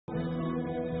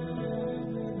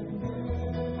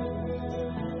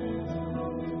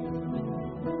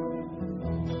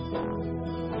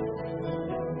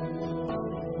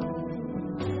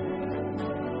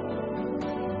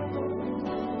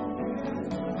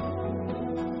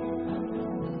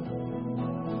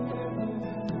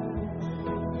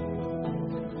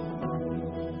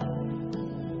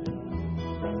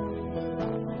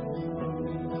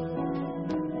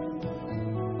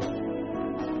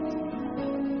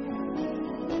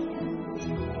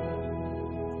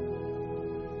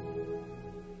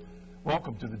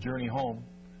Welcome to the Journey Home.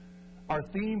 Our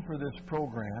theme for this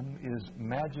program is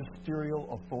magisterial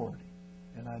authority.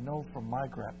 And I know from my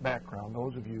background,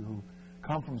 those of you who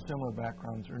come from similar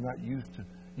backgrounds are not used to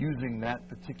using that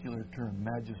particular term,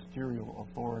 magisterial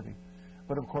authority.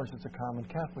 But of course, it's a common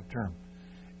Catholic term.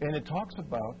 And it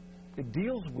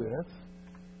deals with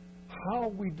how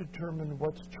we determine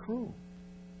what's true.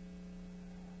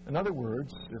 In other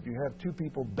words, if you have two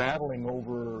people battling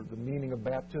over the meaning of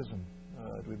baptism,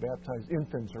 do we baptize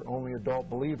infants or only adult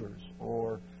believers?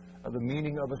 Or the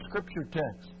meaning of a scripture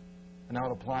text and how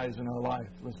it applies in our life.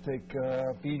 Let's take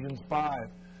Ephesians 5.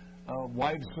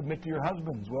 Wives, submit to your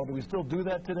husbands. Well, do we still do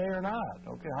that today or not?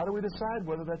 Okay, how do we decide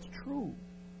whether that's true?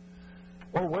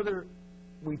 Or whether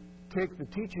we take the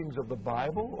teachings of the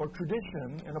Bible or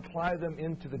tradition and apply them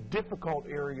into the difficult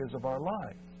areas of our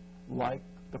life, like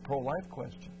the pro-life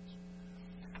questions.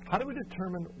 How do we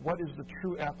determine what is the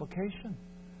true application?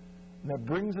 And that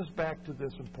brings us back to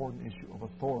this important issue of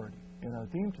authority. In our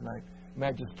theme tonight,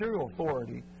 magisterial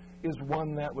authority is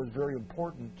one that was very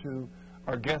important to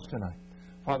our guest tonight,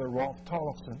 Father Rolf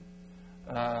Tollefson.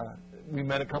 We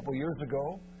met a couple years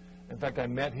ago. In fact, I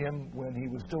met him when he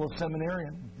was still a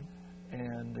seminarian,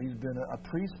 and he's been a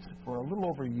priest for a little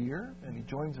over a year, and he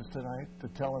joins us tonight to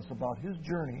tell us about his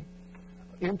journey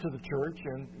into the church,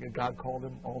 and God called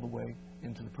him all the way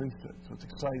into the priesthood. So it's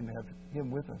exciting to have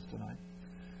him with us tonight.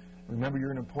 Remember,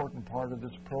 you're an important part of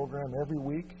this program every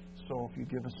week, so if you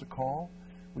give us a call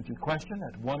with your question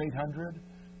at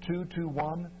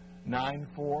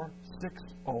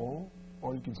 1-800-221-9460,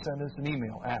 or you can send us an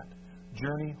email at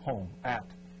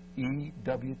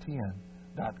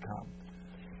journeyhome@EWTN.com.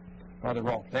 Father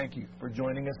Rolf, thank you for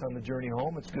joining us on the Journey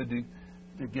Home. It's good to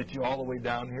get you all the way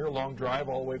down here, a long drive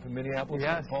all the way from Minneapolis to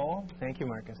St. Paul. Thank you,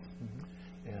 Marcus.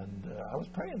 And I was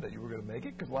praying that you were going to make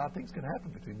it, because a lot of things can happen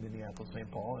between Minneapolis, St.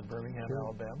 Paul, and Birmingham,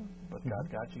 Alabama. But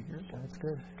God got you here, so that's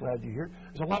good. Glad you're here.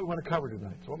 There's a lot we want to cover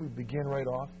tonight, so let me begin right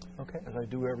off, as I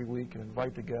do every week, and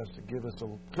invite the guests to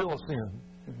fill us in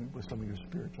with some of your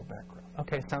spiritual background.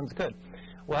 Okay, sounds good.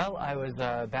 Well, I was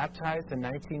baptized in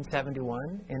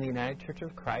 1971 in the United Church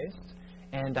of Christ,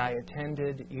 and I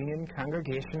attended Union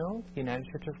Congregational United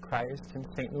Church of Christ in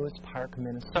St. Louis Park,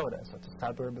 Minnesota, so it's a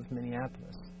suburb of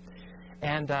Minneapolis.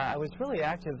 And I was really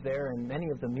active there in many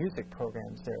of the music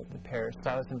programs there at the parish. So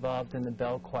I was involved in the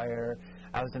bell choir.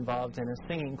 I was involved in a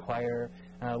singing choir.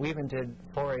 We even did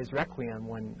Fauré's Requiem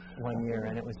one year,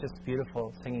 and it was just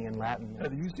beautiful singing in Latin.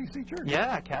 At the UCC Church?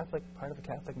 Yeah, Catholic, part of a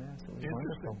Catholic Mass. It was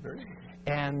wonderful. Very good.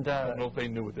 And, I don't know if they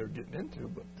knew what they were getting into,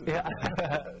 but... Yeah.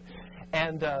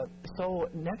 And so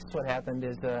next what happened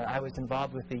is I was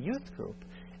involved with the youth group.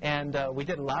 And we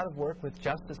did a lot of work with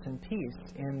Justice and Peace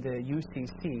in the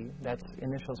UCC, that's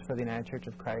initials for the United Church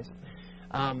of Christ.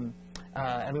 And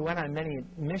we went on many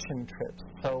mission trips.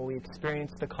 So we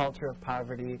experienced the culture of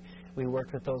poverty. We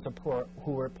worked with those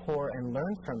who were poor and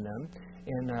learned from them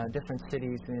in different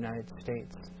cities in the United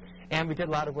States. And we did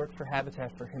a lot of work for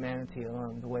Habitat for Humanity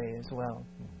along the way as well.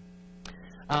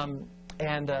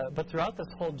 But throughout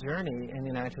this whole journey in the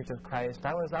United Church of Christ,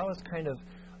 I was kind of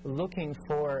looking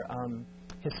for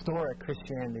historic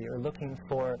Christianity, or looking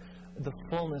for the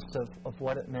fullness of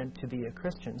what it meant to be a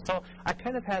Christian. So I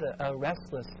kind of had a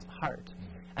restless heart.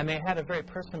 I mean, I had a very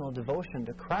personal devotion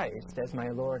to Christ as my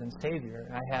Lord and Savior.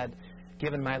 I had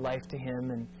given my life to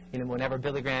Him, and whenever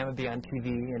Billy Graham would be on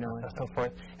TV, and so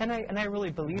forth. And I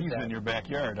really believed that. He's in your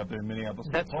backyard up there in Minneapolis.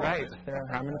 That's right. They're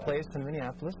Harmon Place in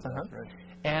Minneapolis. That's right.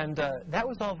 And that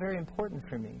was all very important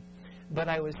for me. But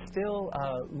I was still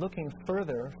looking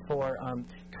further for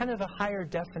kind of a higher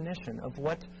definition of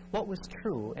what was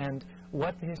true and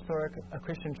what the historic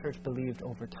Christian church believed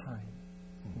over time.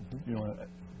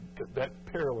 That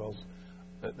parallels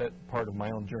that part of my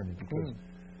own journey, because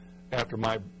after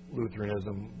my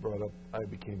Lutheranism brought up, I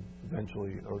became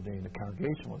eventually ordained a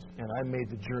Congregationalist, and I made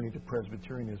the journey to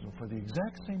Presbyterianism for the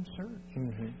exact same search,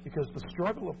 because the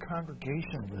struggle of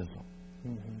Congregationalism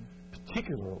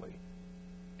particularly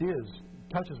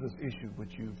touches this issue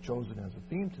which you've chosen as a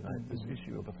theme tonight, this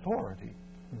issue of authority,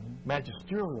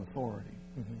 magisterial authority.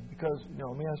 Because,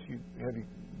 let me ask you, have you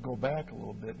go back a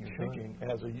little bit in your thinking,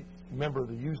 as a member of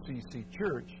the UCC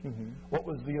Church, what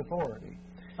was the authority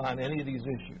on any of these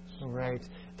issues? Right.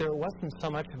 There wasn't so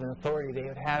much of an authority. They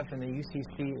would have in the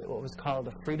UCC what was called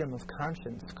a freedom of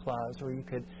conscience clause, where you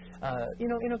could,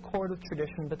 in accord with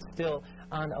tradition, but still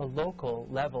on a local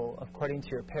level, according to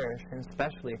your parish, and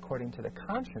especially according to the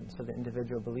conscience of the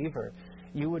individual believer,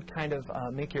 you would kind of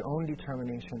make your own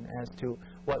determination as to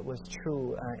what was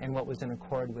true and what was in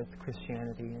accord with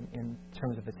Christianity in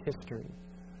terms of its history.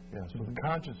 Yeah, so the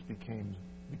conscience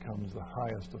becomes the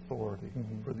highest authority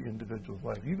for the individual's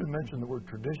life. You even mentioned the word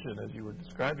tradition as you were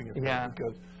describing it. Yeah.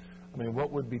 Because, I mean,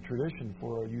 what would be tradition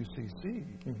for a UCC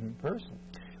person?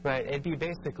 Right. It'd be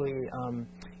basically,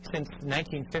 since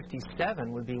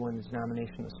 1957 would be when the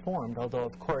denomination was formed, although,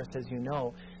 of course, as you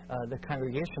know, the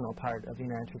congregational part of the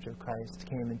United Church of Christ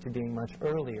came into being much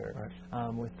earlier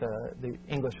with the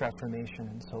English Reformation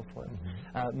and so forth.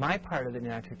 My part of the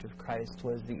United Church of Christ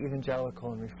was the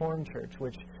Evangelical and Reformed Church,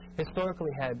 which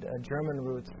historically had German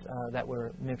roots that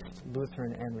were mixed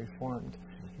Lutheran and Reformed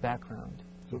background.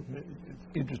 So it's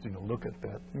interesting to look at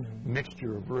that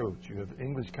mixture of roots. You have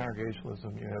English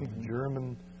Congregationalism, you have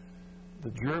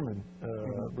the German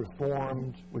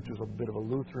Reformed, which is a bit of a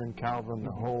Lutheran, Calvin,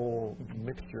 the whole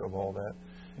mixture of all that.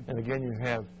 And again, you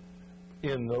have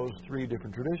in those three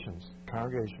different traditions,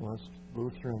 Congregationalist,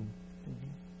 Lutheran,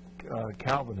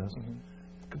 Calvinist,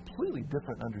 completely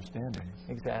different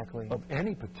understandings of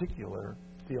any particular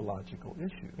theological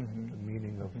issue. The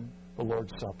meaning of the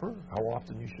Lord's Supper, how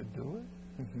often you should do it.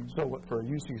 So what, for a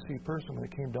UCC person, when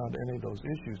it came down to any of those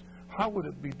issues, how would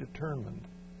it be determined?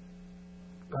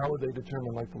 How would they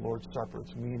determine, like, the Lord's Supper,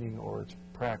 its meaning or its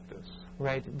practice?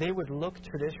 Right. They would look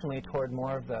traditionally toward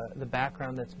more of the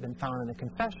background that's been found in the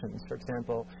confessions. For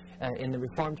example, in the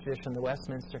Reformed tradition, the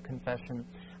Westminster Confession,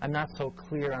 I'm not so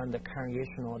clear on the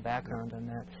congregational background on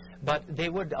that. But they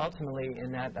would ultimately,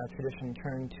 in that tradition,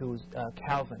 turn to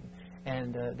Calvin.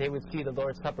 And they would see the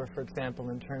Lord's Supper, for example,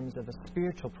 in terms of a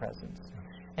spiritual presence.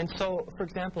 And so, for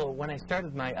example, when I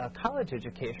started my college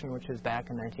education, which was back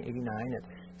in 1989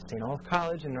 at St. Olaf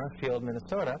College in Northfield,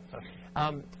 Minnesota,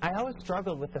 I always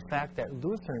struggled with the fact that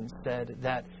Lutherans said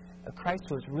that Christ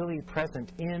was really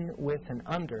present in, with, and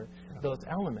under those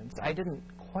elements. I didn't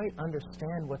quite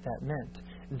understand what that meant.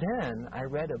 Then I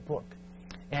read a book,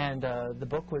 and the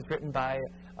book was written by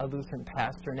a Lutheran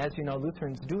pastor. And as you know,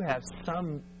 Lutherans do have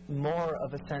some more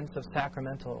of a sense of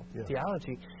sacramental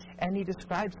theology. And he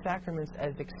described sacraments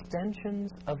as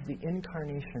extensions of the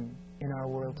incarnation in our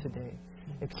world today.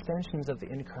 Extensions of the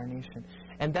incarnation.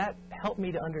 And that helped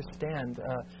me to understand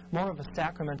more of a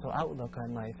sacramental outlook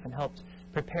on life and helped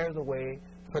prepare the way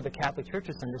for the Catholic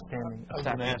Church's understanding of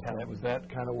sacramentality. Was that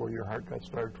kind of where your heart got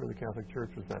started for the Catholic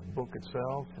Church? Was that book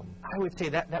itself? I would say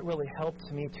that really helped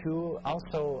me too.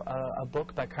 Also, a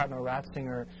book by Cardinal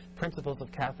Ratzinger, Principles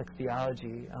of Catholic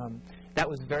Theology, that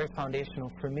was very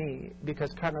foundational for me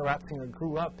because Cardinal Ratzinger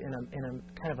grew up in a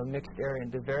kind of a mixed area in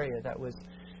Bavaria that was,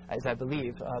 as I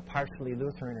believe, partially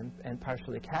Lutheran and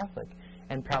partially Catholic,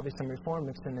 and probably some Reform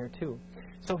mixed in there too.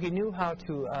 So he knew how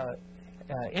to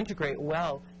integrate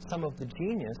well some of the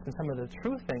genius and some of the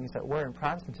true things that were in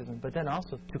Protestantism, but then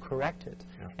also to correct it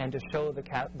and to show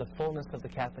the fullness of the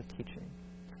Catholic teaching.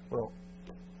 Well,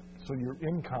 so you're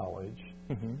in college,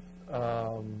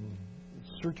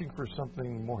 searching for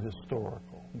something more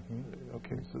historical.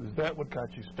 Okay, so is that what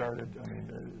got you started? I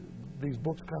mean, these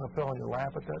books kind of fell in your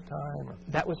lap at that time? Or?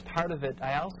 That was part of it.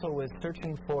 I also was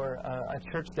searching for a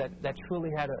church that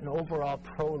truly had an overall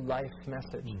pro-life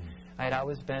message. I had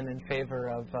always been in favor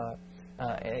of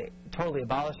totally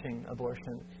abolishing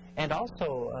abortion, and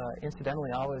also,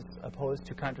 incidentally, always opposed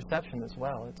to contraception as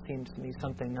well. It seemed to me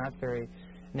something not very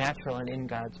natural and in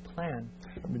God's plan.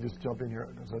 Let me just jump in here,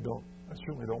 because I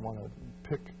certainly don't want to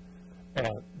pick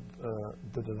at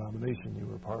the denomination you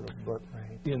were part of, but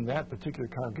in that particular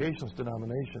Congregationalist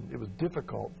denomination, it was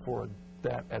difficult for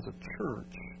that as a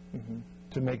church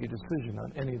to make a decision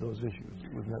on any of those issues.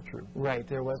 Wasn't that true? Right.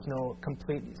 There was no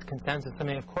complete consensus. I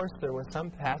mean, of course, there were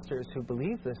some pastors who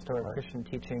believed the historic Christian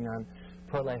teaching on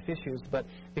pro-life issues, but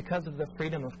because of the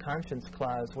freedom of conscience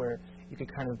clause where you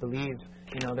could kind of believe,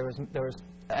 you know, there was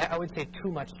I would say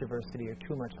too much diversity or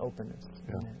too much openness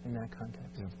in that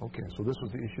context. Yeah. Okay, so this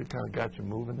was the issue that kind of got you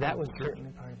moving? That was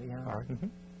certainly part of it, All right.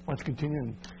 Let's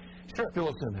continue. Sure. Fill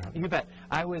us in there. You bet.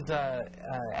 I was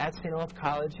at St. Olaf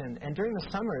College, and during the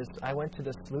summers, I went to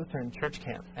this Lutheran church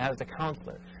camp. I was a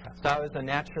counselor. So I was a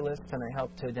naturalist, and I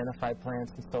helped to identify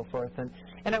plants and so forth.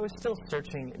 And I was still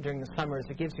searching during the summers.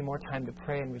 It gives you more time to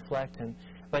pray and reflect. And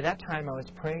by that time, I was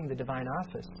praying the divine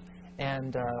office.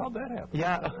 And how'd that happen?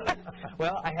 Yeah.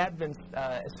 Well, I had been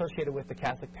associated with the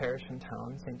Catholic parish in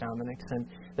town, St. Dominic's, and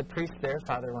the priest there,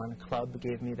 Father Ron Clubb,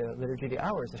 gave me the Liturgy of the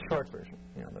Hours, the short version,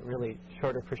 you know, the really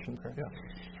shorter Christian prayer.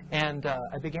 Yeah. And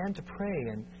I began to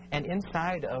pray, and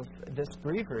inside of this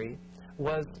breviary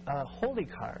was a holy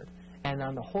card, and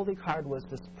on the holy card was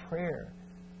this prayer,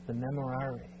 the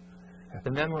Memorare. The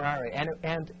Memorare.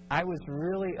 And I was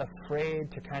really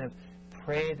afraid to kind of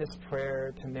pray this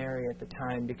prayer to Mary at the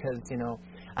time because, you know,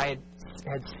 I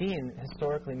had seen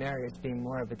historically Mary as being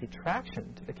more of a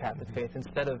detraction to the Catholic faith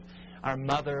instead of our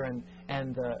mother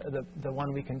and the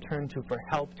one we can turn to for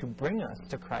help to bring us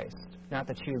to Christ. Not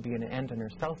that she would be an end in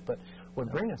herself, but would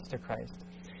bring us to Christ.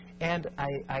 And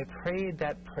I prayed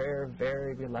that prayer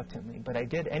very reluctantly, but I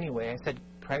did anyway. I said,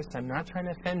 Christ, I'm not trying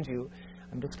to offend you.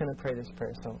 I'm just going to pray this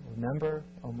prayer. So remember,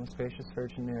 O most gracious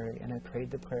Virgin Mary, and I prayed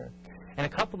the prayer. And a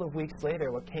couple of weeks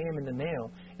later, what came in the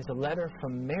mail is a letter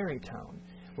from Marytown,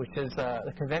 which is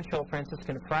the conventual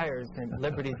Franciscan friars in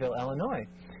Libertyville, Illinois.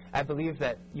 I believe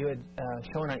that you had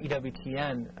shown on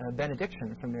EWTN a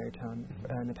benediction from Marytown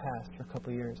in the past for a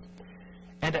couple of years.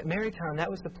 And at Marytown, that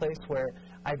was the place where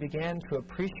I began to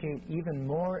appreciate even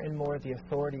more and more the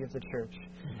authority of the Church.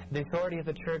 The authority of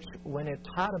the Church when it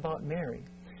taught about Mary,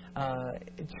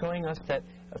 showing us that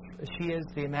she is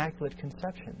the Immaculate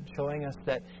Conception, showing us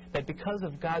that because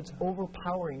of God's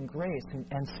overpowering grace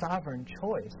and sovereign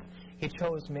choice, He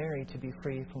chose Mary to be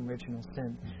free from original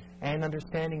sin. And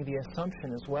understanding the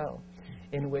Assumption as well,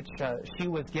 in which she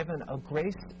was given a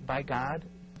grace by God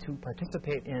to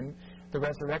participate in the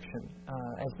resurrection,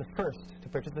 as the first to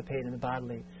participate in the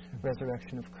bodily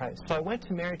resurrection of Christ. So I went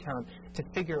to Marytown to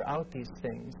figure out these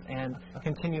things and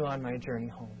continue on my journey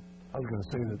home. I was going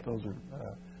to say that those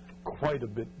are quite a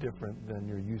bit different than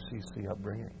your UCC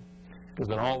upbringing.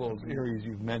 Because in all those areas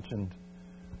you've mentioned,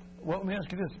 well, let me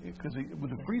ask you this, because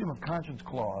with the freedom of conscience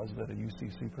clause that a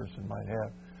UCC person might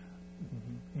have,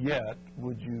 yet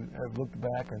would you have looked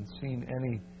back and seen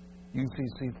any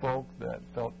UCC folk that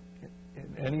felt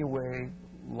in any way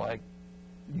like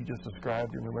you just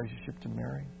described in relationship to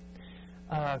Mary?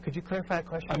 Could you clarify that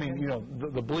question? I mean, you know,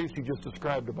 the beliefs you just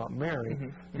described about Mary,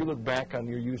 if you look back on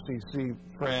your UCC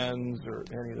friends or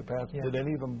any of the past, did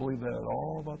any of them believe that at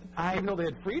all about that? Even though they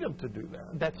had freedom to do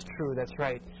that. That's true, that's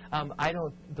right. I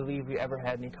don't believe we ever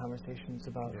had any conversations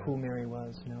about who Mary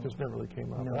was. No. Just never really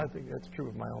came up. No. I think that's true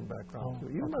of my own background, too.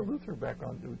 Even my Lutheran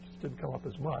background, it just didn't come up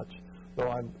as much, though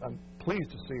I'm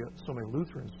pleased to see so many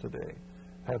Lutherans today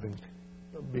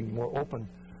being more open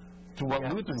to what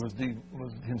Luther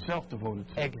was himself devoted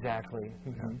to. Exactly.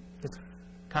 His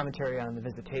commentary on the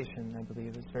Visitation, I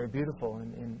believe, is very beautiful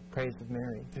in praise of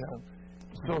Mary. Yeah.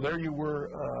 So there you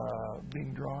were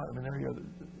being drawn, I mean, there you are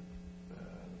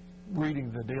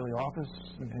reading the daily office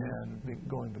and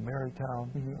going to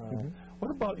Marytown.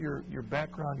 What about your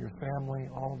background, your family,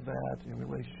 all of that, in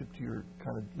relationship to your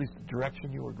kind of, at least the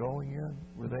direction you were going in?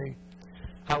 Were they...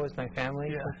 How was my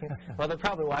family? Well, they're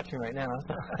probably watching right now.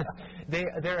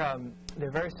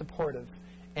 They're very supportive,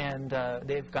 and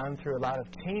they've gone through a lot of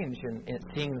change in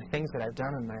seeing the things that I've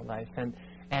done in my life,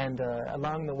 and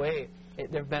along the way,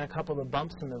 there have been a couple of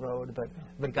bumps in the road,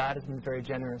 but God has been very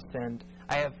generous, and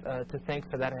I have to thank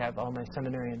for that. I have all my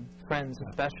seminarian friends,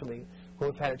 especially, who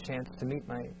have had a chance to meet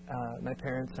my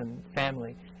parents and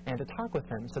family and to talk with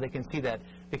them, so they can see that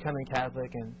becoming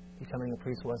Catholic and becoming a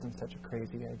priest wasn't such a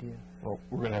crazy idea. Well,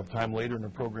 we're going to have time later in the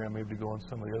program maybe to go on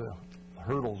some of the other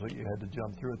hurdles that you had to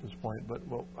jump through at this point. But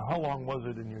how long was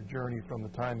it in your journey from the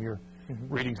time you're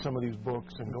reading some of these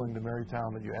books and going to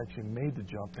Marytown that you actually made the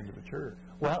jump into the church?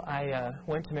 Well, I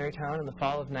went to Marytown in the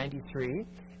fall of '93,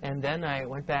 and then I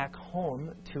went back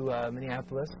home to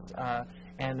Minneapolis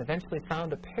and eventually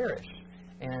found a parish.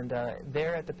 And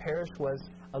there at the parish was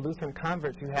a Lutheran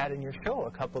convert you had in your show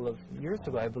a couple of years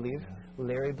ago, I believe,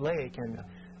 Larry Blake. And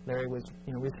Larry was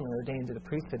recently ordained to the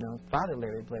priesthood now, Father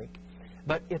Larry Blake.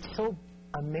 But it's so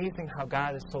amazing how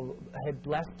God had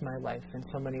blessed my life in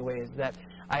so many ways, that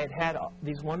I had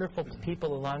these wonderful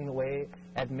people along the way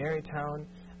at Marytown,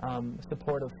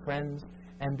 supportive friends,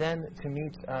 and then to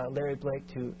meet Larry Blake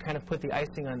to kind of put the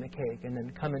icing on the cake and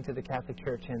then come into the Catholic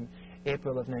Church in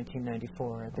April of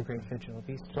 1994 at the Great Vigil of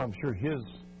Easter. So I'm sure his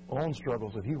own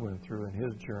struggles that he went through in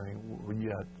his journey were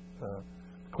yet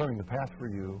clearing the path for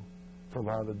you for a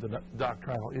lot of the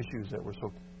doctrinal issues that were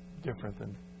so different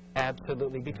than...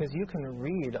 Absolutely, because you can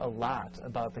read a lot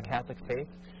about the Catholic faith,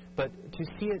 but to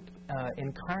see it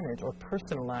incarnate or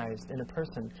personalized in a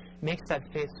person makes that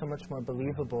faith so much more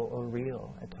believable or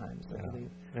real at times, I believe.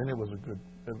 And it was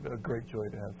a great joy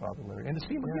to have Father Larry. And to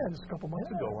see him again just a couple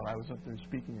months ago when I was up there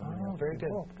speaking. Very good.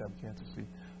 Got a chance to see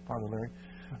Father Larry.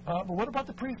 But what about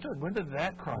the priesthood? When did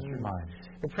that cross your mind?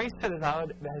 The priesthood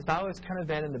has always kind of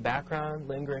been in the background,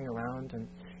 lingering around. And,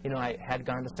 I had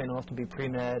gone to St. Rolf to be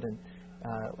pre-med and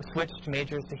switched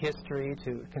majors to history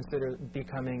to consider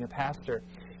becoming a pastor.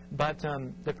 But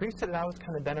the priesthood had always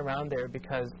kind of been around there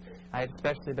because I had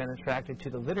especially been attracted to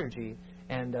the liturgy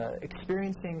and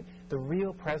experiencing the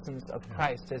real presence of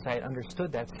Christ as I had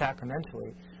understood that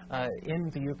sacramentally in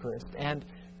the Eucharist. And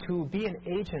to be an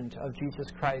agent of Jesus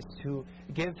Christ, to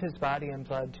give his body and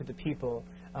blood to the people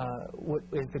what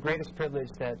is the greatest privilege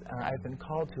that I've been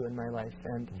called to in my life,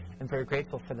 and I'm very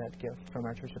grateful for that gift from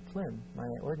Archbishop Flynn, my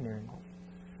ordinary.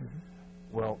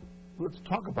 Well, let's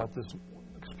talk about this.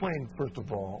 Explain, first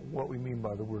of all, what we mean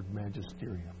by the word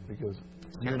magisterium, because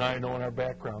you and I know in our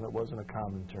background it wasn't a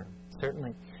common term.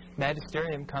 Certainly.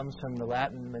 Magisterium comes from the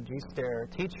Latin magister,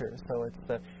 teacher, so it's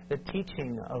the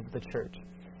teaching of the church.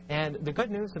 And the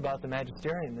good news about the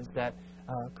magisterium is that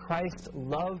Christ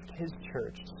loved his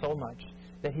church so much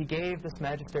that he gave this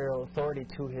magisterial authority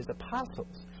to his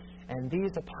apostles. And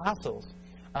these apostles,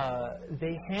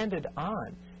 they handed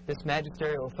on this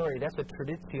magisterial authority. That's what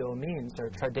traditio means, or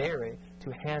tradere,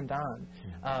 to hand on.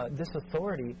 This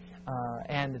authority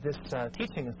and this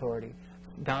teaching authority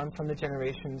down from the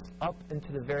generations up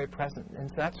into the very present. And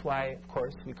so that's why, of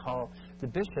course, we call the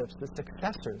bishops the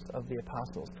successors of the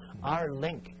apostles, our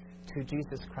link to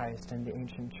Jesus Christ and the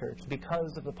ancient church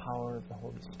because of the power of the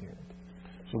Holy Spirit.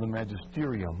 So the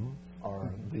magisterium are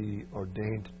the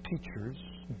ordained teachers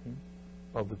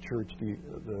of the church,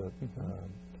 the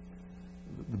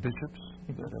bishops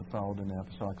that have followed in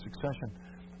apostolic succession.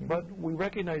 But we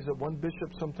recognize that one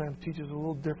bishop sometimes teaches a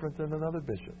little different than another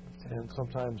bishop. And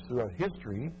sometimes throughout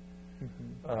history,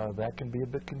 that can be a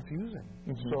bit confusing.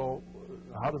 So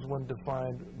how does one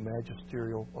define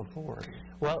magisterial authority?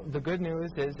 Well, the good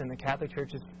news is in the Catholic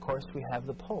Church, of course, we have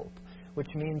the Pope,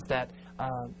 which means that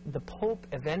the Pope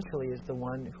eventually is the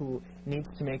one who needs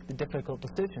to make the difficult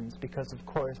decisions because, of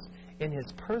course, in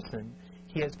his person,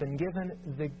 he has been given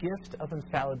the gift of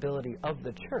infallibility of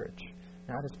the Church.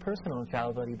 Not his personal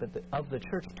infallibility, but of the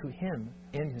church to him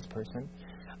in his person,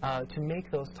 to make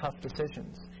those tough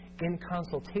decisions in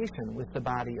consultation with the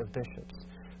body of bishops.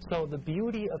 So the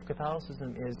beauty of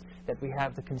Catholicism is that we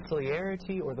have the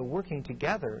conciliarity or the working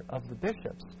together of the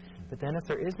bishops, but then if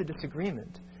there is a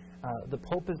disagreement, the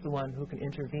Pope is the one who can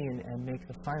intervene and make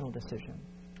the final decision.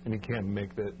 And he can't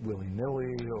make that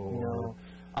willy-nilly or... No.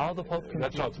 All the Pope can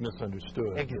That's do... how it's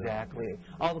misunderstood. Exactly.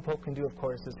 All the Pope can do, of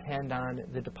course, is hand on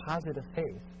the deposit of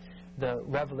faith, the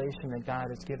revelation that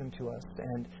God has given to us,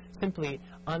 and simply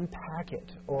unpack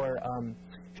it or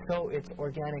show its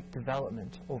organic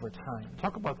development over time.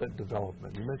 Talk about that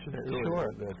development. You mentioned it earlier.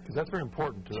 Sure. Because that's very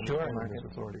important to understand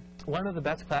this authority. One of the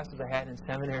best classes I had in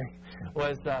seminary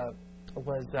was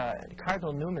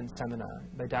Cardinal Newman's seminar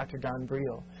by Dr. John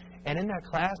Briel. And in that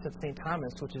class at St.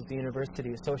 Thomas, which is the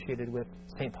university associated with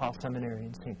St. Paul Seminary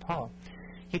in St. Paul,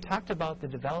 he talked about the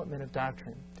development of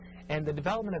doctrine. And the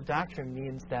development of doctrine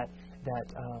means that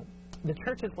the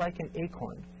church is like an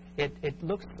acorn.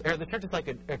 The church is like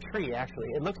a tree, actually.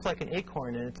 It looks like an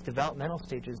acorn in its developmental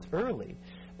stages early,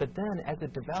 but then as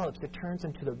it develops, it turns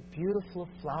into the beautiful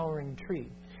flowering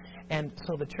tree. And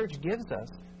so the church gives us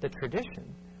the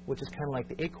tradition, which is kind of like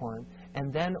the acorn,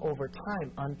 and then over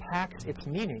time unpacks its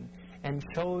meaning and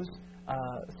shows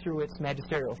through its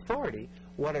magisterial authority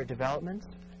what are developments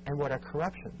and what are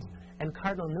corruptions. And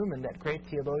Cardinal Newman, that great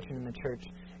theologian in the church,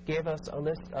 gave us a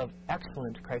list of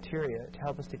excellent criteria to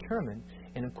help us determine,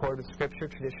 in accord with Scripture,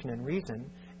 tradition, and reason,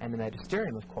 and the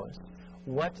magisterium, of course,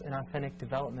 what an authentic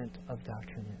development of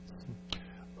doctrine is.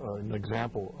 An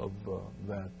example of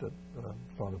that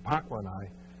Father Pacwa and I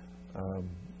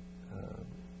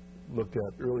looked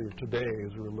at earlier today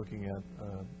as we were looking at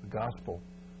the gospel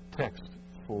text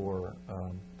for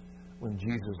when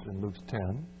Jesus in Luke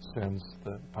 10 sends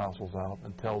the apostles out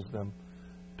and tells them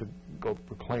to go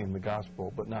proclaim the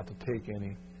gospel, but not to take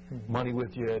any money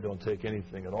with you, don't take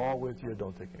anything at all with you,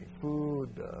 don't take any food,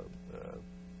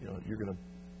 you're going to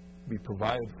be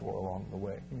provided for along the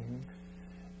way.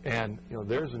 And,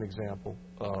 there's an example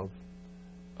of,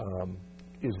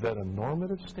 is that a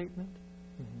normative statement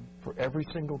for every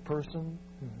single person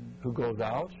who goes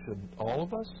out? Should all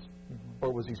of us?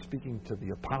 Or was he speaking to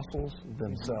the apostles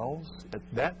themselves at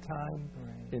that time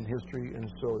in history? And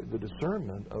so the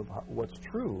discernment of what's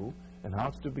true and how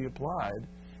it's to be applied,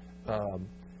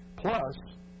 plus,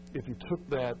 if you took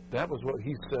that was what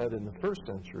he said in the first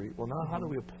century. Well, now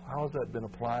how has that been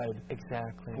applied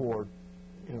for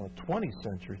 20th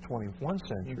century, 21st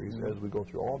centuries as we go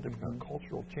through all different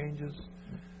cultural changes?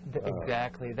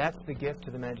 Exactly. That's the gift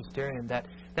to the magisterium, that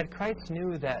Christ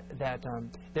knew that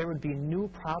there would be new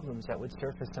problems that would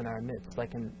surface in our midst,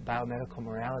 like in biomedical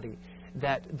morality,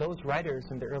 that those writers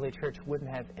in the early church wouldn't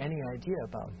have any idea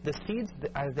about. The seeds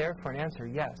are there for an answer,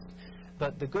 yes,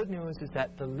 but the good news is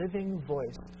that the living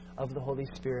voice of the Holy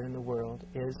Spirit in the world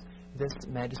is this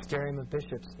magisterium of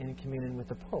bishops in communion with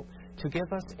the Pope, to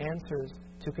give us answers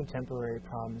to contemporary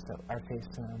problems that are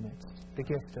faced in our midst. The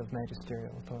gift of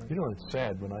magisterial authority. It's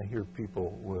sad when I hear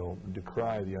people will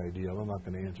decry the idea of, I'm not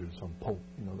going to answer to some Pope,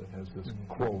 that has this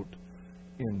quote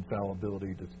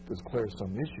infallibility to declare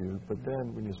some issue, but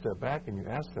then when you step back and you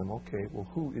ask them, okay, well,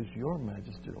 who is your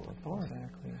magisterial authority?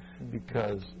 Exactly.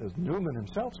 Because, as Newman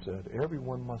himself said,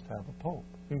 everyone must have a pope.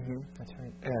 That's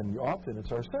right. And often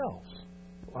it's ourselves.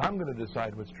 Well, I'm going to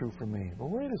decide what's true for me. Well,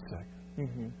 wait a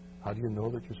second. How do you know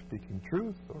that you're speaking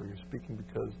truth, or you're speaking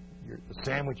because the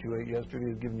sandwich you ate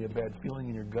yesterday is giving you a bad feeling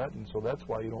in your gut, and so that's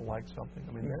why you don't like something?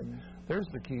 I mean, there's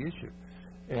the key issue.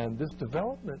 And this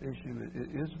development issue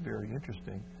is very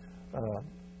interesting.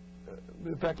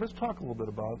 In fact, let's talk a little bit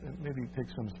about, and maybe take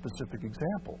some specific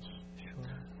examples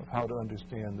of how to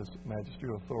understand this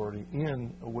magisterial authority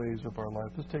in ways of our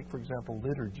life. Let's take, for example,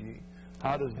 liturgy.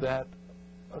 How does that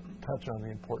touch on the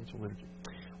importance of liturgy?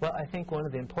 Well, I think one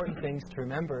of the important things to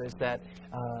remember is that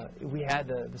we had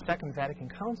the Second Vatican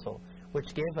Council,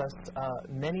 which gave us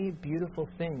many beautiful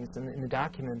things in the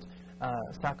document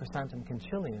Sacrosanctum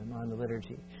Concilium on the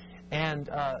liturgy. And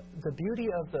the beauty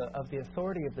of the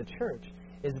authority of the Church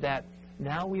is that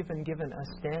now we've been given a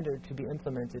standard to be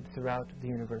implemented throughout the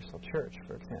universal Church,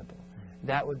 for example.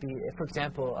 That would be, for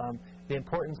example, the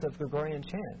importance of Gregorian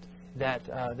chant. That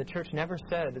the Church never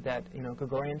said that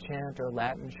Gregorian chant or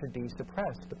Latin should be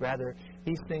suppressed, but rather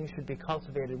these things should be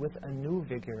cultivated with a new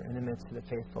vigor in the midst of the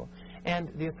faithful. And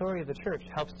the authority of the Church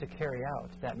helps to carry out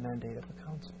that mandate of the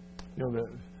Council.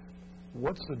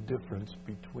 What's the difference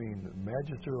between the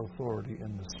magisterial authority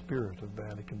and the spirit of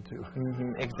Vatican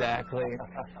II? Exactly,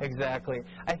 exactly.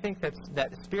 I think that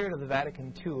spirit of the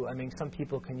Vatican II, I mean, some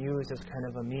people can use as kind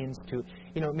of a means to,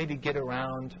 maybe get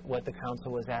around what the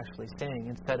Council was actually saying,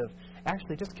 instead of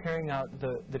actually just carrying out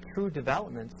the true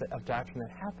developments of doctrine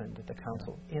that happened at the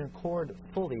Council in accord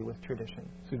fully with tradition.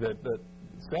 See,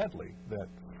 sadly, that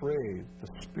phrase,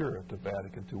 the spirit of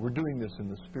Vatican II. We're doing this in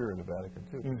the spirit of Vatican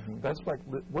II. That's like,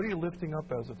 what are you lifting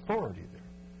up as authority there?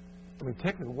 I mean,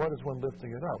 technically, what is one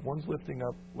lifting it up? One's lifting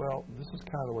up, well, this is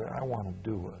kind of the way I want to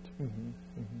do it,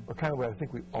 or kind of the way I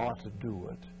think we ought to do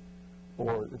it,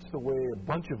 or it's the way a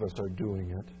bunch of us are doing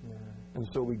it, and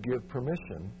so we give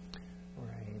permission.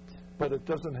 But it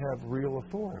doesn't have real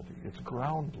authority. It's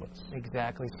groundless.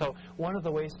 Exactly. So one of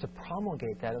the ways to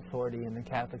promulgate that authority in the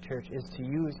Catholic Church is to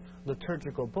use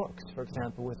liturgical books, for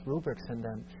example, with rubrics in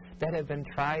them, that have been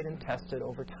tried and tested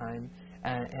over time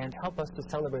and help us to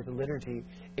celebrate the liturgy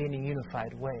in a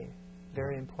unified way.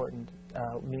 Very important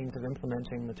means of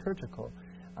implementing liturgical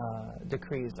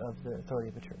decrees of the authority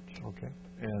of the Church. Okay.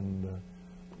 And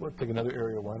let's take another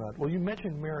area, why not? Well, you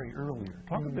mentioned Mary earlier.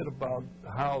 Talk a bit about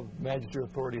how magisterial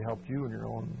authority helped you in your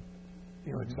own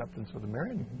acceptance of the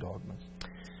Marian dogmas.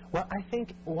 Well, I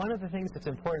think one of the things that's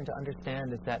important to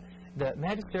understand is that the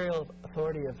magisterial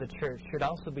authority of the Church should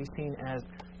also be seen as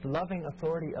the loving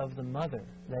authority of the mother,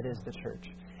 that is the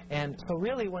Church. And so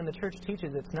really when the Church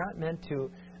teaches, it's not meant to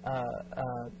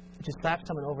just slap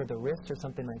someone over the wrist or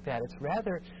something like that. It's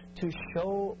rather to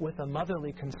show with a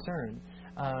motherly concern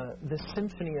the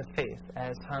symphony of faith,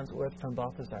 as Hans Urs von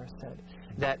Balthasar said,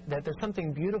 that there's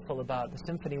something beautiful about the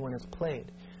symphony when it's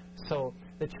played. So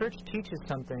the Church teaches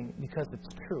something because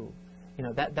it's true.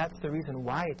 That's the reason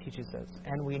why it teaches us.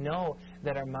 And we know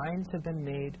that our minds have been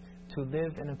made to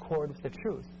live in accord with the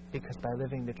truth, because by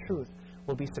living the truth,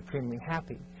 we'll be supremely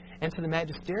happy. And so the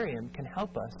magisterium can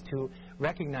help us to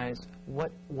recognize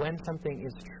when something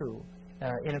is true,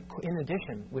 in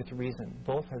addition with reason.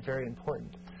 Both are very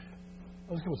important.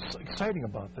 What's exciting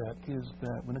about that is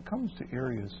that when it comes to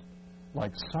areas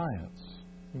like science,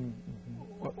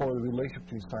 or the relationship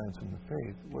between science and the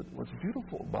faith, what's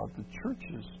beautiful about the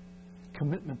Church's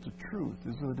commitment to truth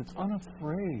is that it's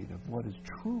unafraid of what is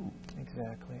true.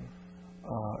 Exactly.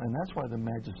 And that's why the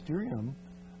magisterium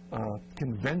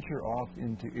can venture off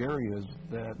into areas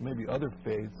that maybe other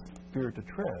faiths fear to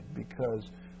tread, because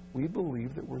we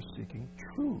believe that we're seeking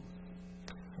truth.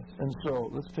 And so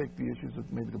let's take the issues of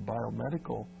maybe the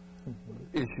biomedical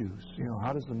issues.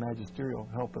 How does the magisterial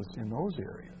help us in those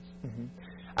areas?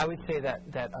 I would say that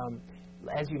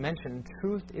as you mentioned,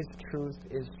 truth is truth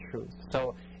is truth.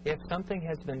 So if something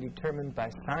has been determined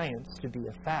by science to be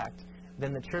a fact,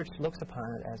 then the Church looks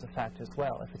upon it as a fact as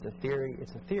well. If it's a theory,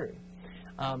 it's a theory.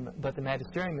 But the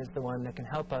magisterium is the one that can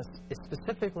help us,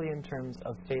 specifically in terms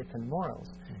of faith and morals,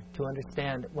 to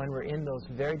understand when we're in those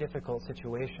very difficult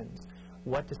situations,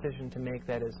 what decision to make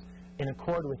that is in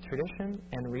accord with tradition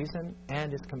and reason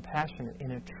and is compassionate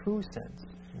in a true sense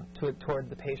toward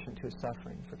the patient who is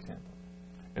suffering, for example.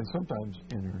 And sometimes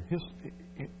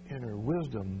in her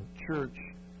wisdom, the Church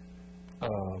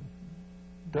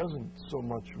doesn't so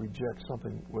much reject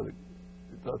something with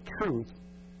the truth,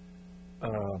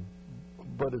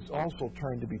 but it's also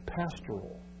trying to be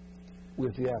pastoral.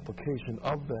 with the application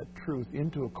of that truth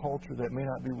into a culture that may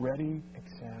not be ready.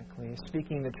 Exactly.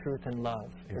 Speaking the truth in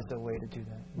love is a way to do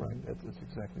that. Right. That's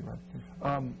exactly right.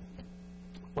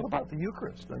 What about the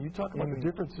Eucharist? Now, you talk about the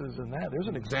differences in that. There's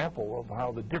an example of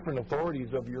how the different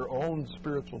authorities of your own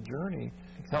spiritual journey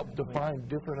help define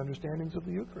different understandings of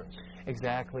the Eucharist.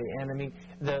 Exactly. And I mean,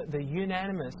 the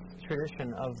unanimous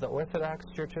tradition of the Orthodox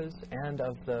churches and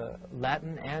of the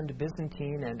Latin and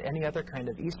Byzantine and any other kind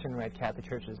of Eastern Rite Catholic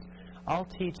churches all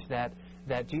teach that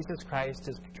Jesus Christ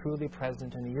is truly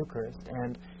present in the Eucharist,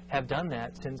 and have done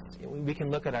that since we can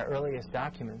look at our earliest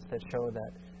documents that show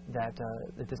that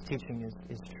this teaching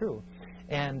is true.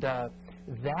 And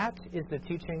that is the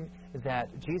teaching that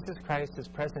Jesus Christ is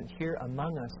present here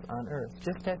among us on earth,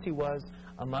 just as he was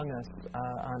among us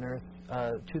on earth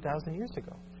 2,000 years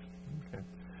ago. Okay.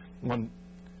 When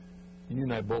you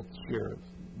and I both share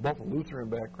both a Lutheran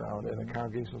background and a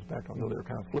Congregationalist background, though they were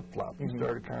kind of flip-flop. You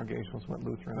started Congregationalist, went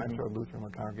Lutheran. I started Lutheran,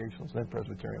 went Congregationalist, then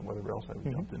Presbyterian, whatever else I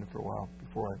jumped in it for a while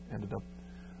before I ended up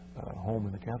home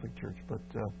in the Catholic Church. But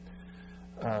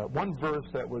one verse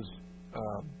that was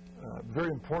very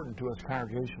important to us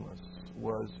Congregationalists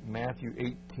was Matthew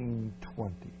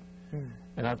 18:20.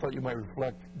 And I thought you might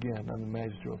reflect again on the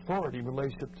magisterial authority in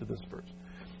relationship to this verse.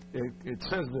 It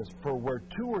says this, "For where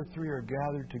 2 or 3 are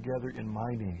gathered together in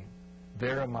my name,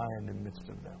 there am I in the midst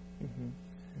of them."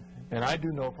 And I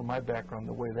do know from my background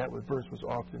the way that verse was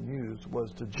often used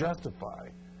was to justify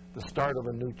the start of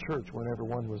a new church whenever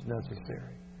one was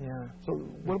necessary. Yeah. So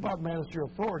what about magisterial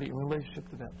authority in relationship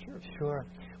to that church? Sure.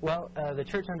 Well, the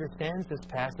church understands this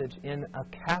passage in a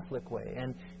Catholic way.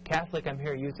 And Catholic, I'm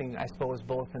here using, I suppose,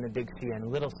 both in a big C and a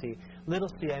little c. Little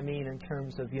c, I mean in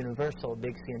terms of universal,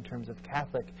 big C in terms of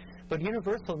Catholic. But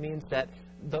universal means that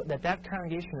that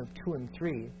congregation of 2 and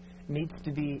 3 needs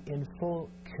to be in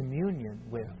full communion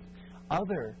with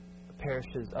other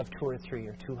parishes of 2 or 3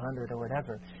 or 200 or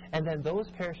whatever. And then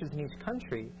those parishes in each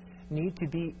country need to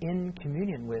be in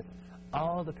communion with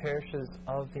all the parishes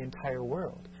of the entire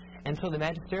world. And so the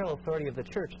magisterial authority of the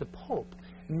church, the Pope,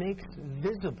 makes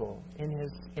visible in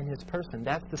his person.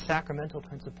 That's the sacramental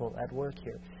principle at work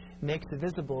here. Makes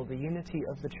visible the unity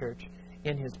of the church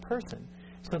in his person.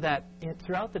 So that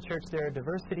throughout the church there are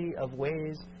diversity of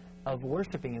ways of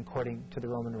worshiping according to the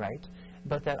Roman Rite,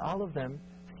 but that all of them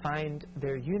find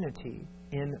their unity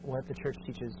in what the church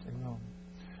teaches in Rome.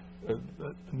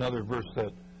 Another verse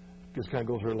that just kind of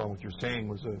goes right along with what you're saying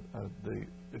was the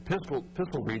epistle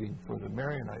reading for the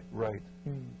Marianite Rite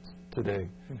today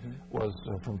was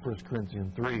from 1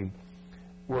 Corinthians 3,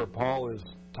 where Paul is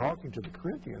talking to the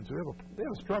Corinthians who have a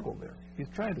struggle there. He's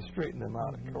trying to straighten them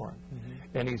out at Corinth.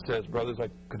 And he says, "Brothers, I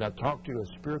could not talk to you as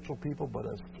spiritual people, but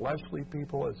as fleshly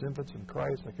people, as infants in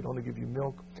Christ. I could only give you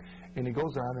milk." And he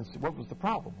goes on and says, what was the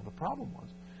problem? Well, the problem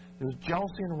was there's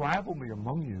jealousy and rivalry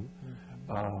among you.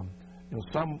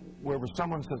 Wherever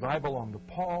someone says, "I belong to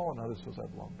Paul," and others says, "I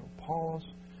belong to Apollos."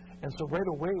 And so right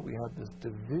away we have this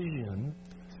division,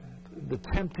 the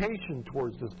temptation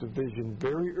towards this division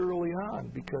very early on,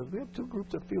 because we have 2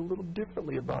 groups that feel a little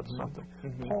differently about something.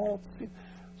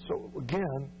 So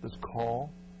again, this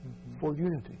call for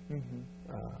unity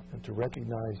and to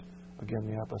recognize, again,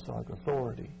 the apostolic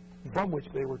authority from which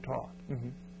they were taught.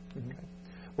 Okay.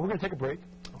 Well, we're going to take a break.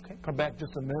 Okay. Come back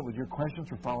just a minute with your questions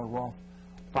for Father Rolf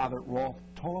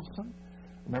Tollefson.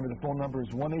 Remember, the phone number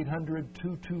is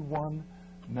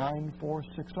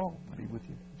 1-800-221-9460. I'll be with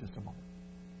you in just a moment.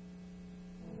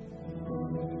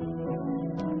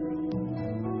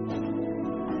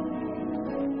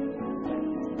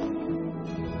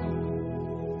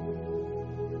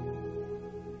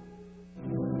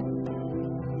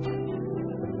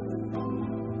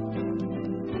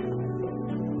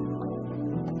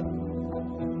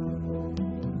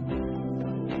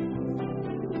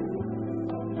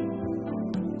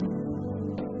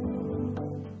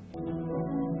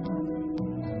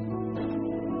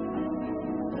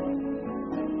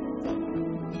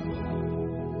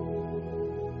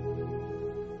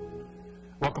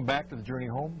 Welcome back to the Journey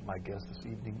Home. My guest this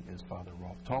evening is Father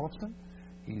Rolf Tollefson.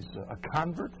 He's a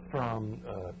convert from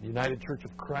United Church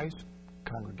of Christ,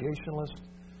 Congregationalist,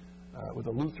 with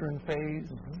a Lutheran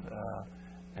faith,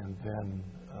 and then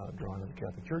drawn to the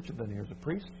Catholic Church, and then here's a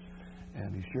priest.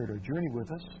 And he shared our journey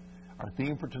with us. Our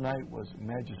theme for tonight was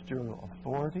magisterial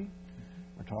authority.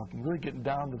 We're talking, really getting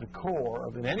down to the core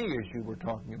of, in any issue we're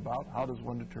talking about, how does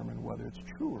one determine whether it's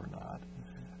true or not?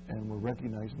 And we're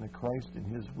recognizing that Christ, in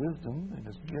his wisdom and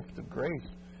his gift of grace,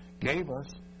 gave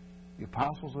us the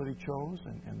apostles that he chose,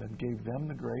 and then gave them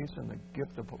the grace and the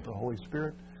gift of the Holy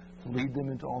Spirit to lead them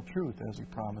into all truth, as he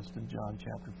promised in John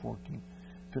chapter 14,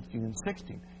 15 and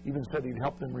 16. Even said he'd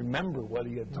help them remember what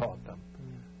he had taught them.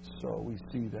 So we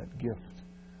see that gift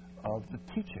of the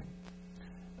teaching,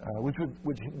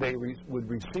 which they would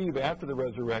receive after the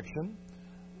resurrection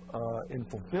in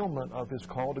fulfillment of his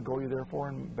call to go ye therefore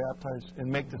and baptize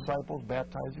and make disciples,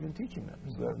 baptizing and teaching them.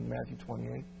 So that in Matthew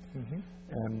 28.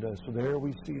 And so there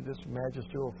we see this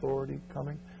magisterial authority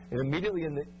coming. And immediately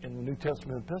in the New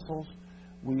Testament epistles,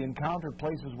 we encounter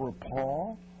places where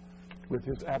Paul, with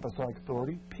his apostolic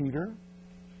authority, Peter,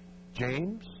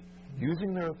 James,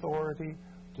 using their authority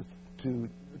to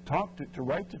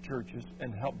write to churches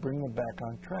and help bring them back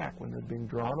on track when they're being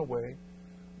drawn away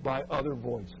by other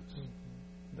voices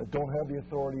that don't have the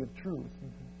authority of truth,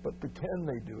 but pretend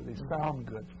they do. They sound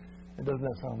good. And doesn't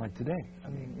that sound like today? I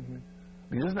mean,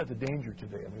 isn't that the danger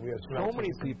today? I mean, we have so many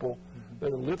people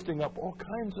that are lifting up all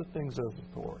kinds of things as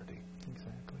authority.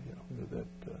 Exactly. You know, that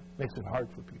makes it hard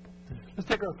for people. Let's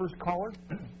take our first caller.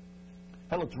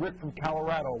 Hello, it's Rick from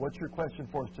Colorado. What's your question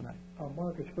for us tonight?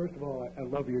 Marcus, first of all, I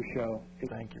love your show.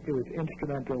 Thank you. It was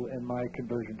instrumental in my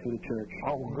conversion to the church.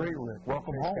 Oh, well, great, Rick.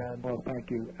 Welcome home. Well, thank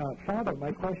you. Father,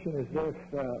 my question is this.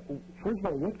 First of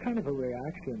all, what kind of a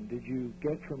reaction did you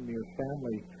get from your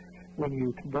family when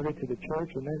you converted to the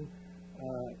church? And then,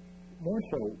 more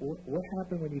so, what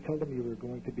happened when you told them you were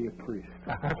going to be a priest?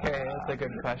 Okay, that's a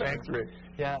good question. Thanks, Rick.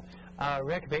 Yeah.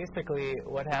 Rick, basically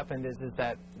what happened is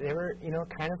that they were,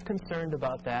 kind of concerned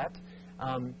about that.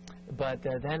 But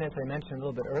then, as I mentioned a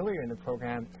little bit earlier in the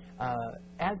program,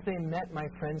 as they met my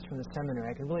friends from the seminary,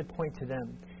 I could really point to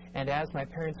them. And as my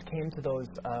parents came to those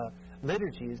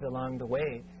liturgies along the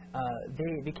way,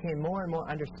 they became more and more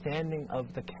understanding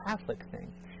of the Catholic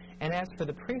thing. And as for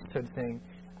the priesthood thing,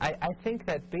 I think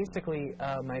that basically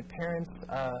my parents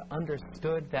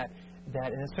understood that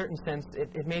in a certain sense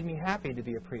it made me happy to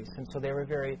be a priest, and so they were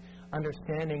very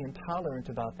understanding and tolerant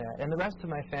about that. And the rest of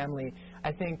my family,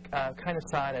 I think, kind of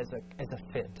saw it as a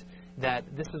fit, that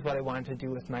this is what I wanted to do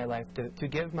with my life, to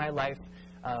give my life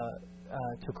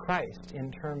to Christ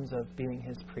in terms of being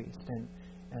his priest, and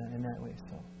in that way.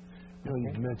 So,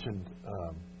 you mentioned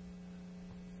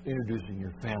introducing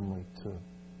your family to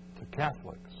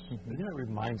Catholics. It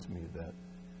reminds me that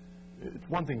it's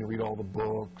one thing to read all the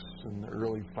books and the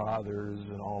early fathers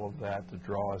and all of that to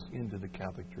draw us into the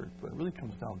Catholic Church, but it really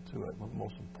comes down to it. One of the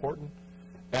most important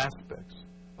aspects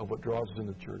of what draws us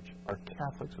into the church are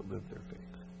Catholics that live their faith.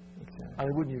 Exactly. I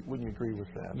mean, wouldn't you agree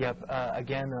with that? Yep.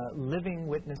 Again, living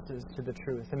witnesses to the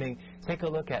truth. I mean, take a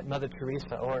look at Mother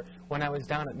Teresa, or when I was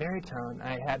down at Marytown,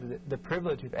 I had the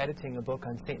privilege of editing a book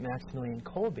on St. Maximilian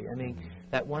Kolbe. I mean,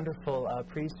 that wonderful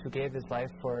priest who gave his life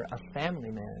for a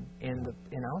family man in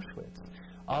Auschwitz.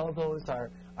 All of those are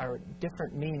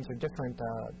different means, or different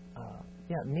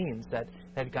means that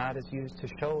God has used to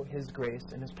show his grace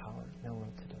and his power in our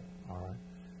world today. All right.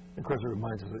 Of course, it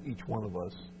reminds us that each one of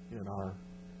us in our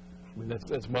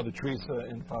that's Mother Teresa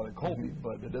and Father Kolbe,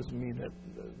 but it doesn't mean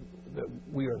that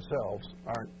we ourselves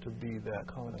aren't to be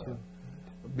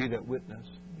that witness,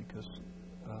 because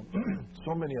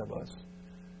so many of us,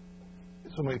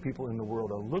 so many people in the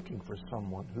world are looking for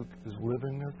someone who is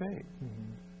living their faith,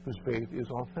 whose faith is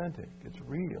authentic, it's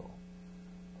real,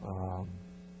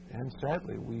 and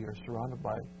sadly we are surrounded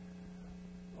by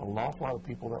an awful lot of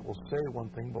people that will say one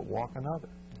thing but walk another,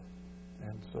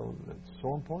 and so it's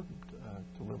so important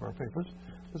to live our faith.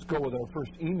 Let's go with our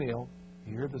first email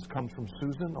here. This comes from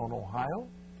Susan in Ohio.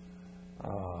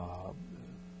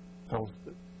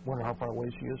 Wonder how far away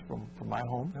she is from my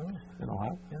home in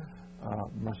Ohio. Yeah.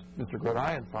 Mr.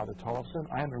 Grodai and Father Tollefson,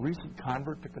 I am a recent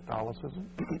convert to Catholicism,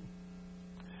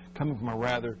 coming from a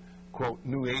rather, quote,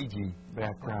 New Agey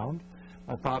background.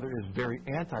 My father is very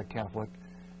anti-Catholic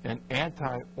and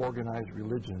anti-organized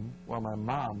religion, while my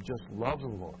mom just loves the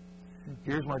Lord.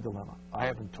 Here's my dilemma. I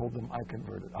haven't told them I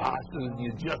converted. Susan,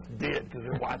 you just did, because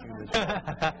they're watching this show.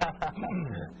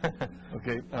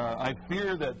 Okay, I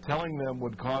fear that telling them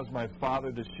would cause my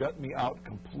father to shut me out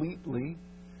completely,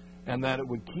 and that it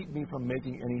would keep me from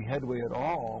making any headway at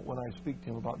all when I speak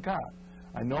to him about God.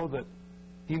 I know that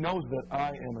he knows that I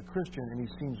am a Christian, and he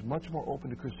seems much more open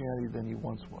to Christianity than he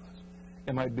once was.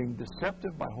 Am I being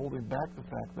deceptive by holding back the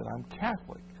fact that I'm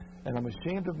Catholic? And I'm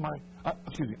ashamed of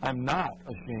I'm not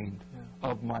ashamed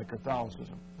of my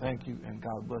Catholicism. Thank you, and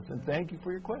God bless. And thank you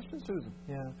for your question, Susan.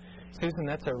 Yeah. Susan,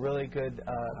 that's a really good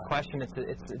question.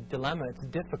 It's a dilemma. It's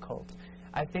difficult.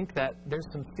 I think that there's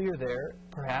some fear there,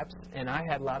 perhaps, and I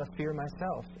had a lot of fear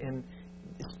myself in,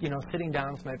 sitting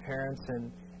down with my parents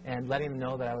and letting them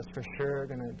know that I was for sure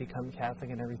going to become Catholic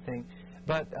and everything.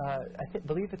 But I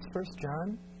believe it's 1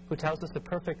 John who tells us the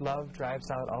perfect love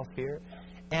drives out all fear.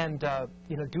 And,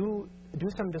 do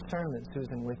some discernment,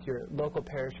 Susan, with your local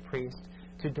parish priest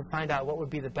to find out what would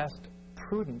be the best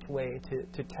prudent way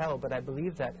to tell, but I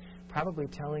believe that probably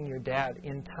telling your dad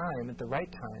in time, at the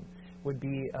right time, would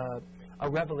be a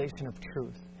revelation of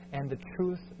truth. And the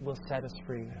truth will set us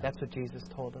free. Yeah. That's what Jesus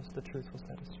told us. The truth will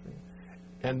set us free.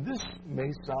 And this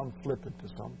may sound flippant to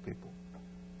some people,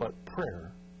 but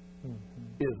prayer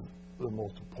is the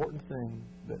most important thing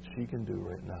that she can do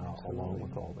right now, along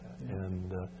with all that. Yeah.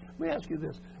 And let me ask you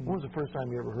this. When was the first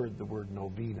time you ever heard the word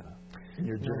novena in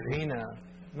your journey? Novena.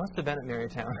 Must have been at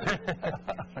Marytown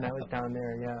when I was down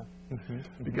there, yeah.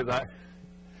 Because I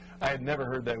had never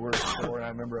heard that word before, and I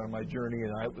remember on my journey,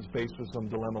 and I was faced with some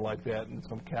dilemma like that, and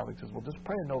some Catholic says, well, just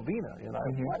pray a novena. And I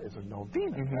what is a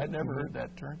novena? I'd never heard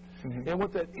that term. And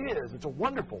what that is, it's a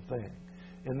wonderful thing.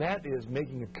 And that is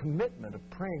making a commitment of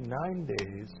praying 9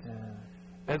 days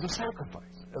as a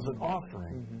sacrifice, as an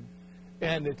offering.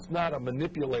 And it's not a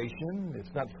manipulation.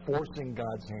 It's not forcing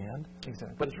God's hand.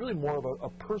 Exactly. But it's really more of a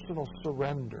personal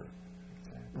surrender.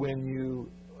 Exactly.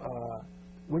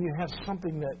 When you have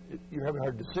something that you're having a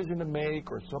hard decision to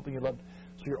make or something you love,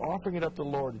 so you're offering it up to the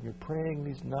Lord and you're praying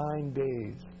these 9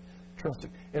 days,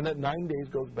 trusting. And that 9 days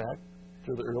goes back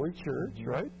to the early church,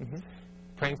 right?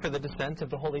 Praying for the descent of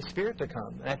the Holy Spirit to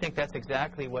come. And I think that's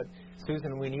exactly what,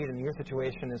 Susan, we need in your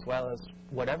situation as well as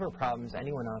whatever problems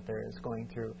anyone out there is going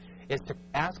through, is to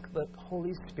ask the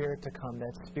Holy Spirit to come,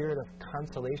 that spirit of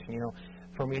consolation.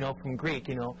 From Greek,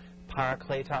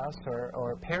 parakletos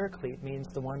or paraclete means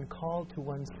the one called to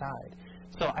one side.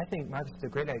 So I think, Marcus, it's a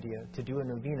great idea to do a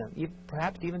novena,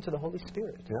 perhaps even to the Holy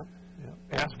Spirit.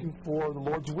 Asking for the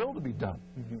Lord's will to be done.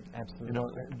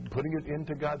 Absolutely. Putting it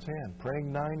into God's hand,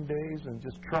 praying 9 days and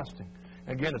just trusting.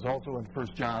 Again, it's also in 1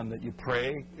 John that you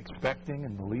pray expecting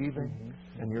and believing,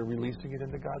 and you're releasing it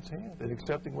into God's hand and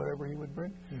accepting whatever He would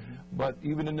bring. But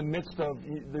even in the midst of,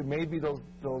 there may be those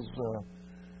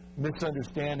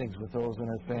misunderstandings with those in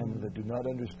our family that do not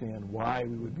understand why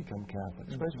we would become Catholic,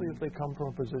 especially if they come from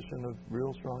a position of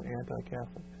real strong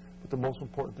anti-Catholic. But the most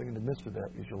important thing in the midst of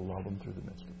that is you'll love them through the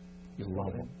midst of it. You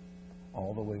love them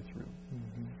all the way through.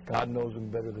 God knows them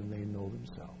better than they know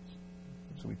themselves.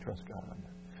 So we trust God on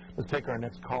that. Let's take our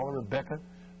next caller, Rebecca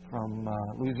from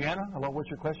Louisiana. Hello, what's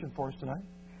your question for us tonight?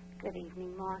 Good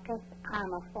evening, Marcus.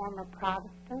 I'm a former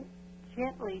Protestant,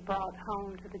 gently brought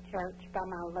home to the church by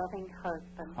my loving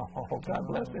husband. Oh, God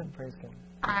bless him. Praise God.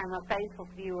 I'm a faithful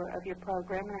viewer of your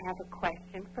program, and I have a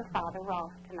question for Father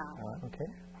Rolf tonight. Okay.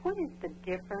 What is the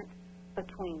difference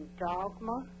between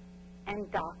dogma and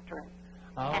doctrine?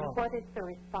 And what is the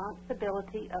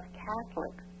responsibility of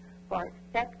Catholics for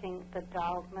accepting the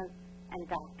dogmas and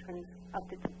doctrines of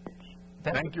the church?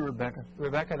 Thank you, Rebecca.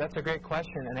 Rebecca, that's a great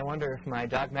question, and I wonder if my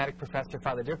dogmatic professor,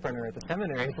 Father Dipperner, at the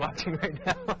seminary is watching right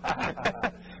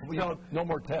now. No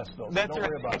more tests, though. That's Don't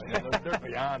worry about it. They're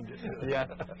beyond it. Yeah.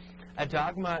 A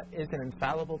dogma is an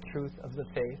infallible truth of the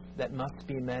faith that must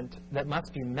be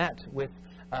met with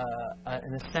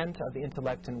an assent of the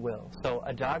intellect and will. So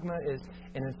a dogma is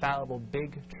an infallible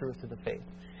big truth of the faith.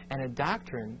 And a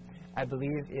doctrine, I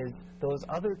believe, is those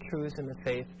other truths in the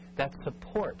faith that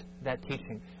support that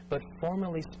teaching, but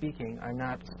formally speaking are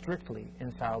not strictly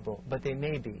infallible, but they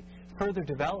may be. Further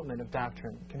development of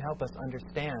doctrine can help us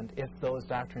understand if those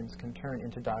doctrines can turn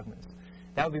into dogmas.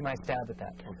 That would be my stab at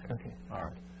that. Okay. All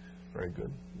right. Very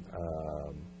good.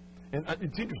 And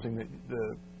it's interesting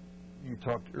that you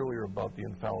talked earlier about the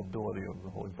infallibility of the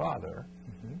Holy Father.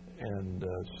 And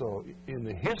so in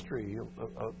the history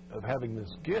of having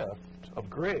this gift of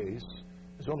grace,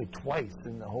 there's only twice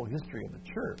in the whole history of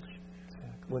the church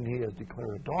when he has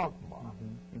declared a dogma,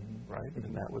 right?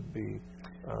 And that would be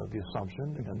the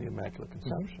Assumption and the Immaculate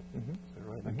Conception.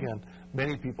 Right? Again,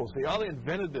 many people say, oh, they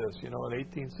invented this, in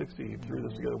 1860, he threw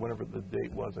this together, whatever the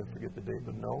date was, I forget the date,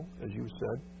 but no, as you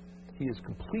said, he is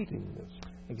completing this.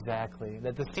 Exactly.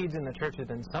 That the seeds in the church have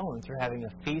been sown through having a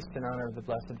feast in honor of the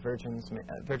Blessed Virgin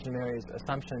Mary's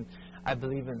Assumption, I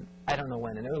believe in, I don't know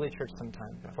when, in early church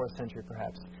sometime, 4th century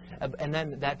perhaps. And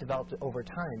then that developed over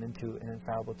time into an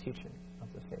infallible teaching of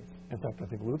the faith. In fact, I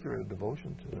think Luther had a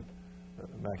devotion to the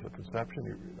Immaculate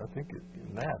Conception, I think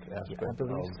in that aspect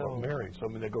of Mary. So,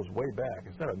 that goes way back.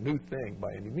 It's not a new thing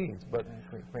by any means, but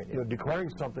declaring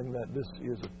something that this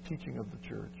is a teaching of the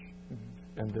church,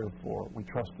 and therefore we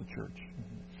trust the church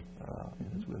in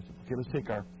its wisdom. Okay, let's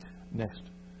take our next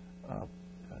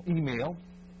email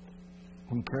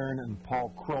from Karen and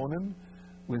Paul Cronin,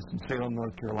 Winston-Salem,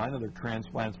 North Carolina. They're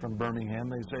transplants from Birmingham,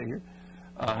 they say here.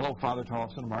 Hello, Father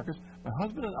Tollefson and Marcus. My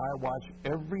husband and I watch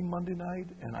every Monday night,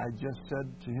 and I just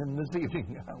said to him this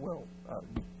evening,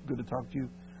 good to talk to you,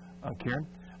 Karen,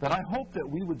 that I hope that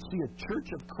we would see a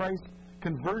Church of Christ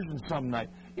conversion some night.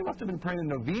 You must have been praying a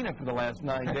novena for the last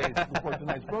 9 days before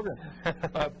tonight's program.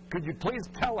 Could you please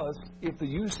tell us if the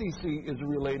UCC is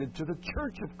related to the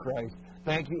Church of Christ?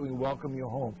 Thank you. We welcome you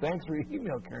home. Thanks for your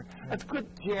email, Karen. That's good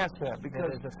she asked that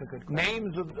because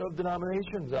names of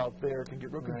denominations out there can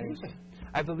get real confusing.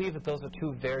 I believe that those are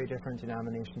two very different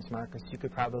denominations, Marcus. You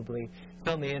could probably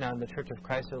fill me in on the Church of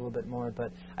Christ a little bit more,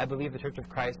 but I believe the Church of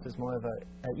Christ is more of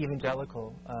an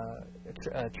evangelical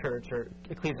church, or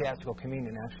ecclesiastical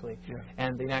communion, actually. Yeah.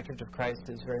 And the United Church of Christ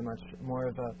is very much more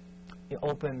of an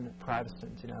open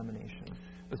Protestant denomination.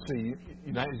 Let's see,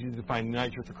 as you define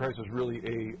United Church of Christ as really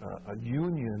a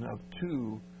union of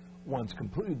two, once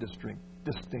completely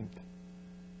distinct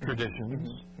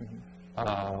traditions.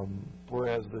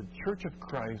 Whereas the Church of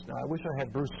Christ, now I wish I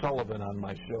had Bruce Sullivan on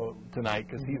my show tonight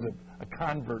because he's a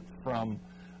convert from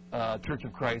Church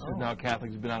of Christ, who's now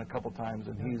Catholic. He's been on a couple times,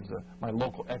 and he's my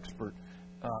local expert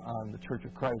on the Church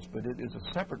of Christ. But it is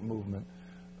a separate movement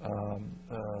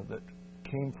that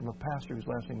came from a pastor whose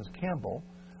last name is Campbell,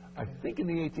 I think in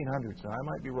the 1800s. Now, I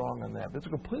might be wrong on that, but it's a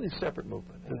completely separate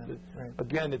movement.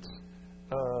 Again, it's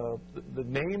the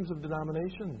names of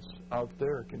denominations out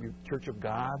there. It can be Church of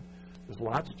God. There's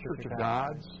lots of Church of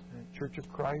Gods, Church of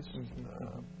Christ.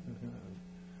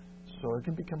 So it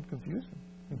can become confusing.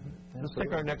 Let's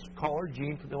take our next caller,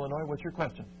 Gene from Illinois. What's your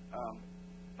question?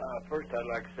 First, I'd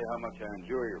like to say how much I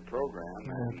enjoy your program,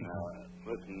 and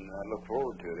listen, I look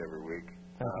forward to it every week.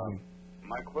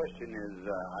 My question is,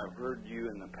 I've heard you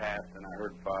in the past, and I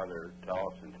heard Father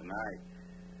Tollefson tonight,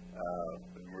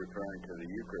 referring to the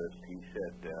Eucharist. He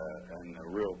said, in the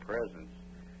real presence,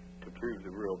 to prove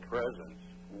the real presence,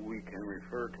 we can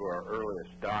refer to our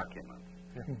earliest documents.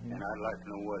 And I'd like to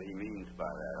know what he means by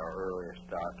that, our earliest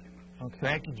documents. Okay.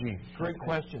 Thank you, Gene. Great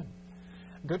question.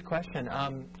 Good question.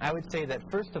 I would say that,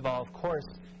 first of all, of course,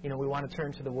 we want to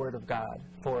turn to the Word of God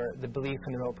for the belief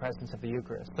in the real presence of the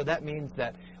Eucharist. So that means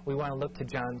that we want to look to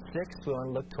John 6. We want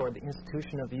to look toward the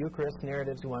institution of the Eucharist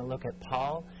narratives. We want to look at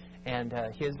Paul and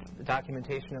his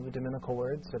documentation of the Dominical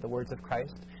words, or the words of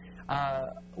Christ.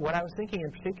 What I was thinking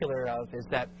in particular of is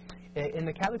that in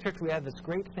the Catholic Church, we have this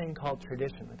great thing called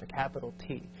tradition, with a capital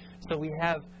T. So we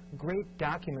have great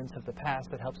documents of the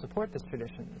past that help support this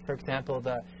tradition. For example,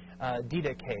 the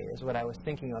Didache is what I was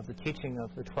thinking of, the teaching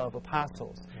of the 12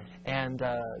 apostles. And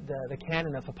the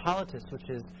canon of Hippolytus, which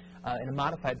is in a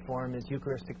modified form, is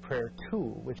Eucharistic Prayer 2,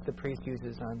 which the priest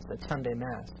uses on Sunday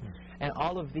Mass. And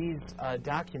all of these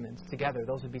documents together,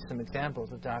 those would be some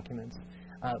examples of documents,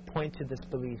 point to this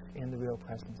belief in the real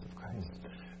presence of Christ.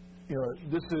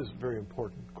 This is a very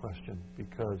important question,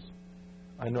 because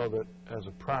I know that as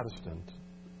a Protestant,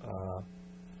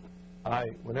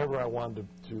 whenever I wanted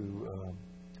to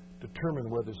determine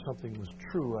whether something was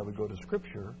true, I would go to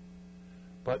Scripture.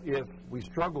 But if we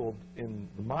struggled in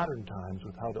the modern times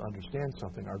with how to understand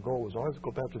something, our goal was always to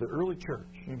go back to the early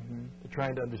church, to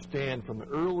trying to understand from the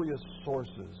earliest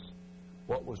sources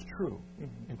what was true.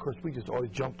 And of course, we just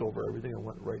always jumped over everything and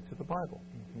went right to the Bible.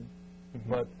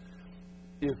 But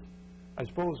if I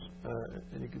suppose,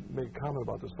 and you can make a comment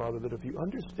about this, Father, that if you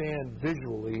understand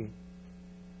visually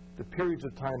the periods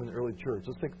of time in the early church,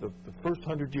 let's think the first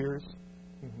 100 years,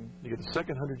 you get the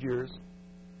second 100 years,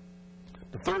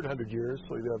 the third 100 years,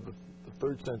 so you have the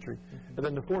 3rd century, and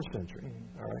then the 4th century,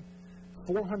 all right?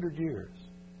 400 years.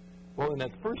 Well, in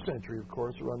that 1st century, of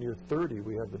course, around year 30,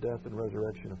 we have the death and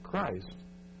resurrection of Christ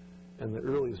in the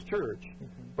earliest church,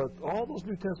 but all those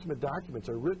New Testament documents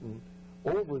are written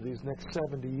over these next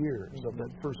 70 years of that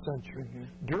 1st century.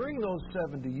 During those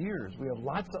 70 years, we have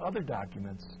lots of other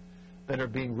documents that are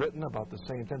being written about the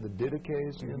same time. The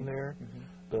Didaches in there,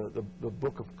 the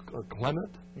book of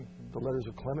Clement, the letters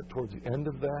of Clement towards the end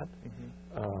of that.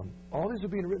 All these are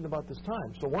being written about this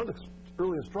time. So one of the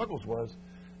earliest struggles was,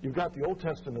 you've got the Old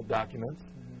Testament documents.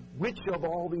 Which of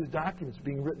all these documents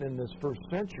being written in this 1st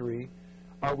century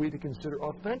are we to consider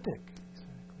authentic?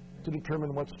 To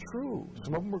determine what's true.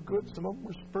 Some of them were good, some of them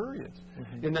were spurious.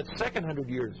 In that second 100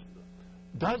 years,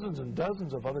 dozens and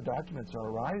dozens of other documents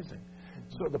are arising.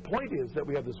 So the point is that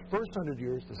we have this first 100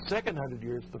 years, the second 100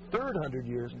 years, the third 100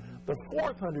 years, the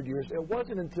fourth 100 years. It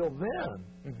wasn't until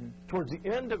then, towards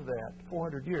the end of that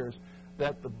 400 years,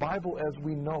 that the Bible as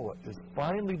we know it is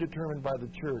finally determined by the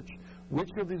church which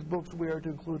of these books we are to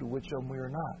include and which of them we are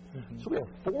not. So we have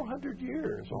 400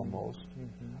 years almost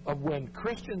of when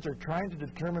Christians are trying to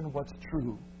determine what's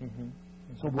true.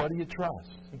 So what do you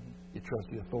trust? You trust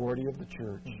the authority of the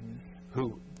church,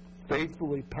 who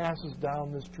faithfully passes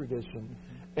down this tradition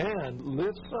and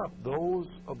lifts up those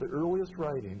of the earliest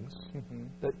writings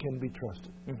that can be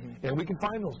trusted. And we can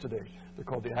find those today. They're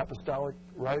called the apostolic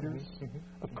writers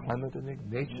of Clement and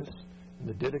Ignatius. and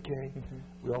the Didache.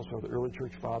 We also have the early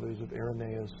church fathers of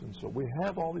Irenaeus, and so we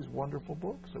have all these wonderful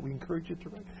books that we encourage you to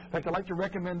read. In fact, I'd like to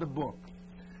recommend a book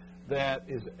that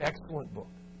is an excellent book.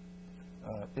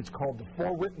 It's called The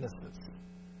Four Witnesses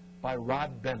by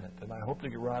Rod Bennett, and I hope to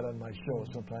get Rod on my show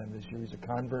sometime this year. He's a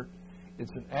convert.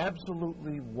 It's an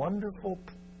absolutely wonderful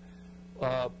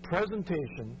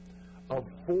presentation of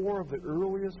four of the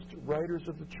earliest writers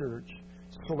of the church,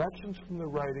 selections from their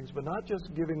writings, but not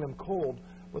just giving them cold,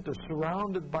 but they're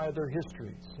surrounded by their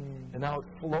histories. And now it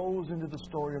flows into the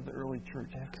story of the early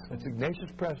church. Excellent. It's Ignatius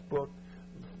Press book,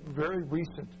 very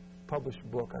recent published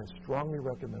book. I strongly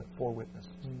recommend it, Four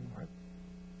Witnesses. All right.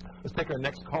 Let's take our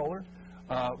next caller.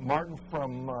 Martin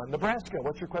from Nebraska.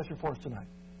 What's your question for us tonight?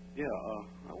 Yeah,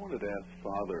 I wanted to ask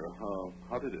Father,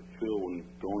 how did it feel when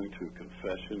going to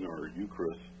confession or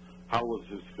Eucharist? How was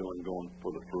his feeling going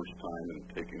for the first time and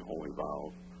taking holy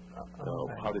vows?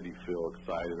 How did he feel,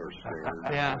 excited or scared?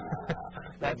 Yeah.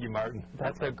 Thank you, Martin.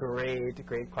 That's a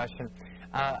great question.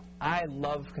 I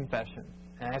love confession.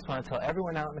 And I just want to tell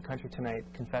everyone out in the country tonight,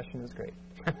 confession is great.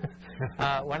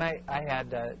 When I had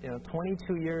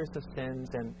 22 years of sins,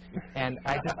 and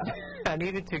I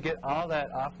needed to get all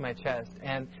that off my chest.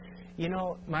 And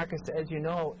Marcus, as you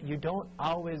know, you don't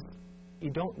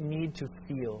need to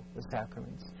feel the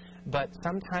sacraments, but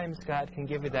sometimes God can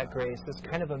give you that grace. It's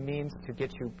kind of a means to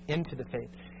get you into the faith.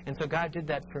 And so God did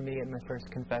that for me at my first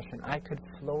confession. I could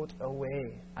float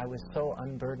away. I was so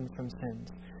unburdened from sins.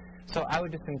 So I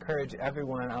would just encourage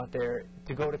everyone out there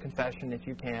to go to confession if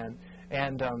you can,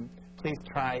 and please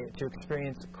try to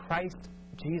experience Christ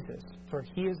Jesus, for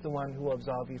He is the one who will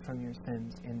absolve you from your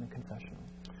sins in the confessional.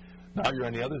 Now you're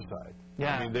on the other side.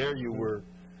 Yeah. I mean, there you were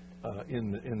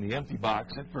in the empty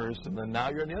box at first, and then now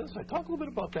you're on the other side. Talk a little bit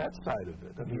about that side of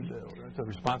it. I mean, it's a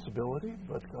responsibility,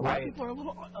 but a lot of people are a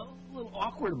little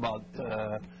awkward about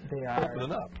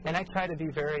opening up. And I try to be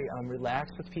very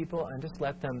relaxed with people and just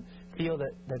let them feel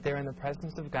that they're in the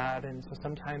presence of God. And so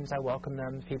sometimes I welcome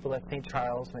them. People at St.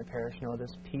 Charles, my parish, know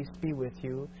this. Peace be with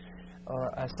you.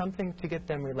 Or something to get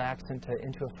them relaxed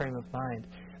into a frame of mind.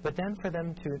 But then for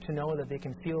them to know that they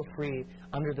can feel free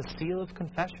under the seal of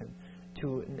confession,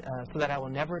 so that I will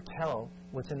never tell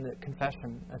what's in the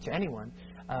confession to anyone,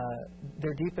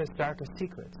 their deepest, darkest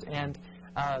secrets. And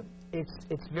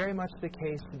it's very much the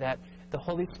case that the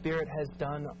Holy Spirit has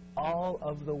done all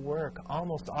of the work,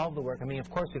 almost all of the work. I mean, of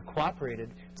course, we've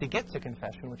cooperated to get to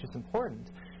confession, which is important,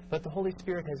 but the Holy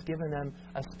Spirit has given them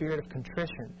a spirit of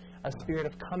contrition, a spirit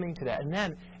of coming to that. And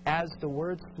then, as the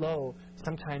words flow,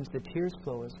 sometimes the tears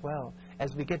flow as well.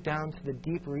 As we get down to the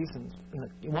deep reasons,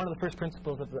 one of the first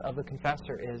principles of the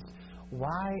confessor is,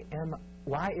 why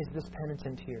is this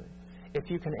penitent here? If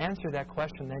you can answer that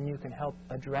question, then you can help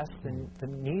address the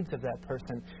needs of that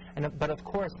person. But of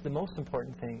course, the most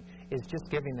important thing is just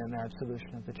giving them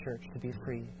absolution of the church to be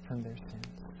free from their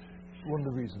sins. One of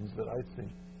the reasons that I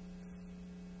think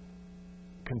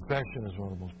confession is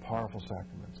one of the most powerful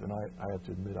sacraments, and I have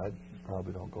to admit, I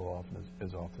probably don't go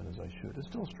as often as I should. It's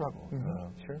still a struggle,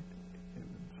 sure,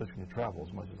 especially when you travel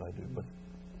as much as I do. But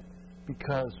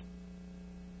because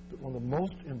one of the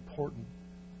most important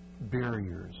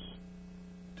barriers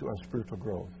to our spiritual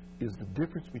growth is the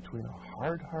difference between a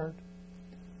hard heart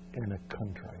and a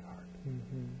contrite heart.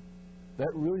 That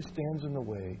really stands in the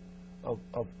way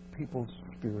of people's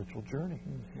spiritual journey.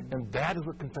 And that is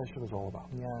what confession is all about.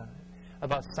 Yeah,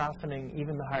 about softening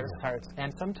even the hardest hearts.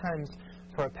 And sometimes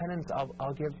for a penance,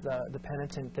 I'll give the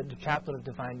penitent the chaplet of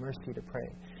divine mercy to pray,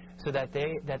 so that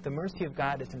the mercy of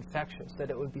God is infectious, that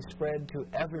it would be spread to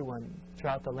everyone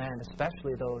throughout the land,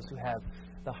 especially those who have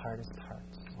the hardest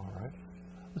hearts. All right.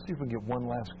 Let's see if we can get one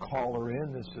last caller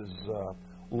in. This is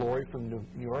Lori from New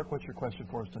York. What's your question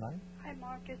for us tonight? Hi,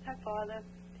 Marcus. Hi, Father.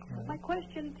 My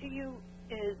question to you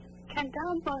is, can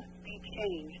dogma be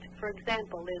changed? For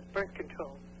example, there's birth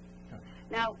control.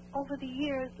 Now, over the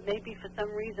years, maybe for some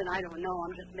reason, I don't know,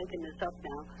 I'm just making this up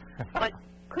now, but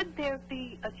could there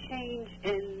be a change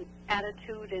in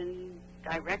attitude and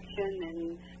direction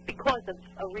and because of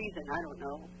a reason? I don't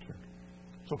know. Sure.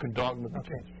 So can dogma be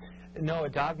changed? No, a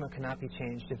dogma cannot be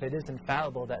changed. If it is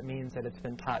infallible, that means that it's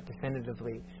been taught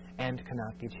definitively and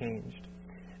cannot be changed.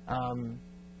 So.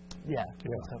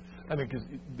 I mean, because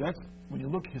that's, when you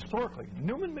look historically,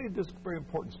 Newman made this very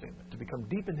important statement: to become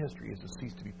deep in history is to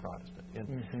cease to be Protestant.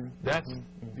 And that's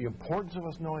the importance of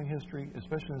us knowing history,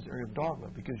 especially in this area of dogma,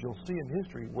 because you'll see in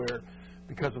history where,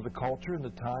 because of the culture and the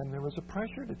time, there was a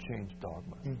pressure to change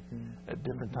dogma at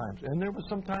different times. And there was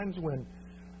some times when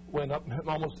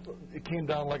almost it came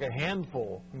down like a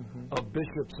handful of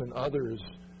bishops and others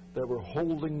that were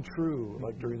holding true,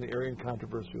 like during the Arian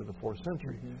controversy of the 4th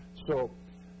century. So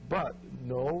But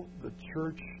no, the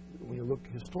church, when you look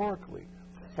historically,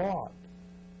 fought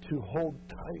to hold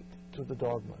tight to the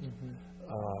dogmas.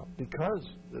 Because,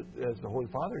 as the Holy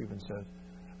Father even says,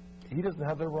 he doesn't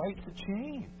have the right to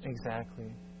change.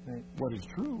 Exactly. Right. What is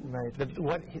true. Right.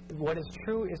 What is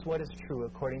true is what is true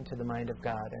according to the mind of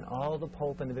God. And all the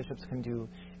Pope and the bishops can do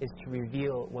is to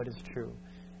reveal what is true.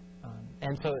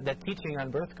 And so that teaching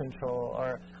on birth control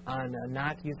or on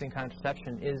not using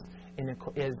contraception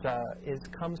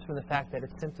comes from the fact that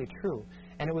it's simply true.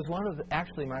 And it was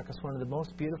actually, Marcus, one of the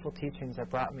most beautiful teachings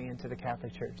that brought me into the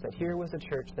Catholic Church. That here was a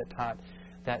church that taught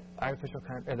that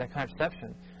that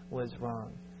contraception was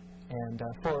wrong. And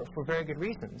for very good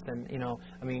reasons. And,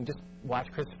 just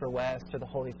watch Christopher West or the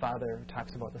Holy Father who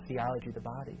talks about the theology of the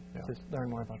body. Yeah. Just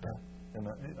learn more about that. And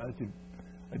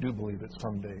I do believe that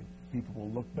someday people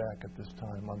will look back at this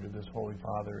time under this Holy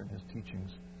Father and his teachings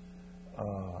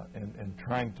and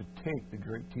trying to take the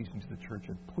great teachings of the Church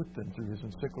and put them through his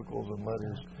encyclicals and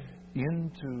letters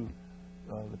into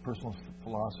the personal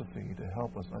philosophy to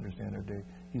help us understand our day.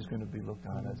 He's going to be looked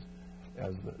on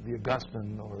as the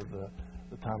Augustine or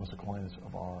the Thomas Aquinas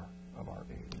of our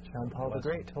age. John Paul the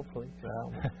Great, hopefully.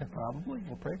 Probably.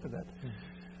 We'll pray for that.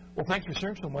 Well, thanks for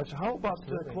sharing so much. How about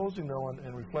closing, though,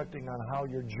 and reflecting on how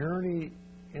your journey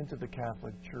into the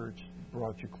Catholic Church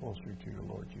brought you closer to your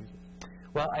Lord Jesus?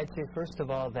 Well, I'd say, first of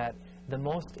all, that the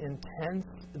most intense,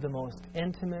 the most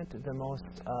intimate, the most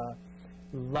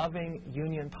loving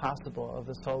union possible of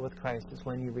the soul with Christ is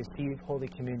when you receive Holy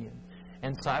Communion.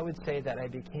 And so I would say that I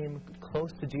became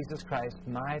close to Jesus Christ,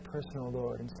 my personal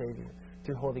Lord and Savior,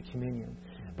 through Holy Communion.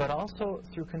 But also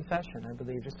through confession, I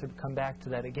believe, just to come back to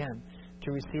that again,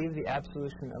 to receive the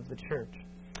absolution of the Church.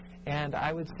 And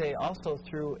I would say also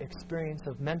through experience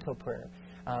of mental prayer.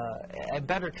 A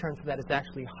better term for that is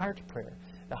actually heart prayer.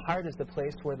 The heart is the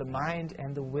place where the mind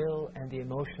and the will and the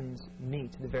emotions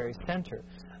meet, the very center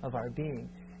of our being.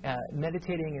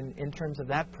 Meditating in terms of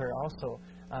that prayer also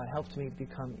helped me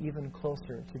become even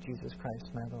closer to Jesus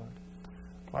Christ, my Lord.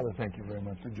 Father, thank you very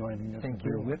much for joining us. Thank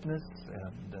you. Your witness,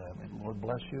 and may the Lord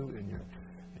bless you in your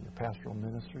pastoral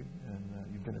ministry, and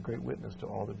you've been a great witness to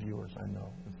all the viewers, I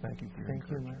know. And thank you for your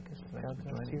encouragement. Marcus. Thanks for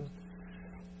joining us.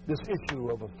 This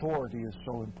issue of authority is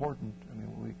so important. I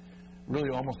mean, we really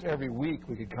almost every week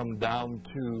we could come down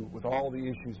to, with all the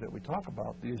issues that we talk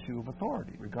about, the issue of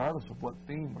authority, regardless of what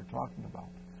theme we're talking about.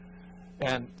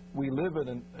 And we live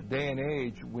in a day and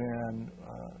age when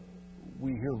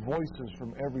we hear voices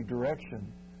from every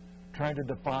direction trying to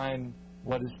define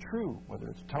what is true, whether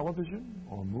it's television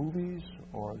or movies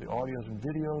or the audios and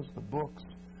videos, the books.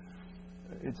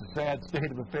 It's a sad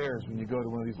state of affairs when you go to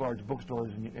one of these large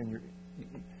bookstores and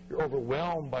you're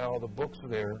overwhelmed by all the books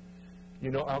there. I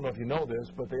don't know if you know this,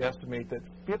 but they estimate that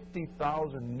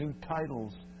 50,000 new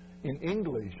titles in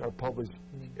English are published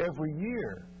every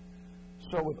year.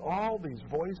 So with all these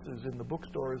voices in the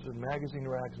bookstores and magazine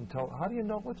racks how do you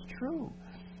know what's true?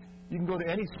 You can go to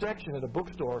any section at a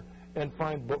bookstore and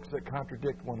find books that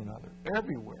contradict one another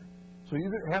everywhere. So you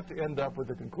have to end up with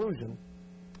the conclusion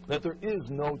that there is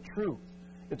no truth.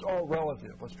 It's all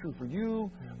relative. What's true for you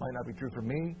might not be true for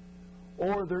me.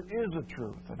 Or there is a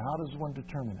truth, and how does one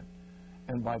determine it?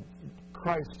 And by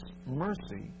Christ's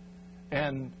mercy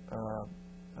and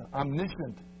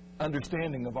omniscient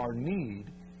understanding of our need,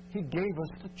 He gave us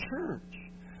the church.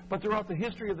 But throughout the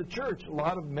history of the church, a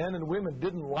lot of men and women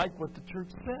didn't like what the church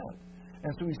said.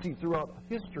 And so we see throughout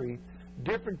history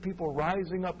different people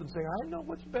rising up and saying, I know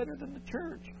what's better than the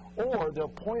church. Or they'll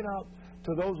point out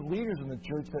to those leaders in the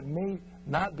church that may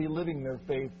not be living their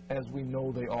faith as we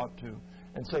know they ought to.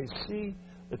 And say, see,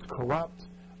 it's corrupt.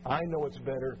 I know it's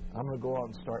better. I'm going to go out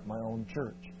and start my own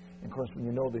church. And of course, when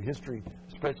you know the history,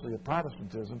 especially of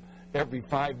Protestantism, every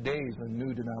 5 days a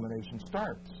new denomination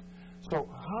starts. So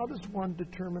how does one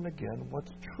determine again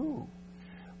what's true?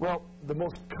 Well, the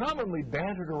most commonly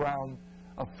bantered around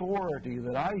authority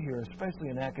that I hear, especially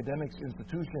in academic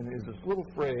institutions, is this little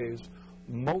phrase,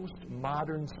 most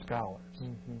modern scholars.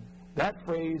 That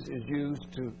phrase is used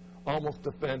to almost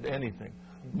defend anything.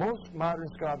 Most modern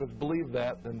scholars believe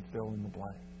that, then fill in the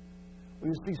blank.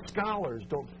 Well, you see, scholars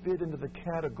don't fit into the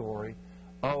category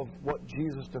of what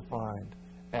Jesus defined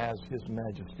as His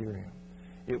magisterium.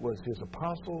 It was His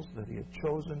apostles that He had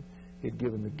chosen. He had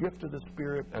given the gift of the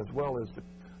Spirit as well as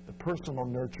the personal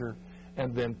nurture,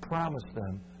 and then promised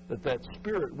them that that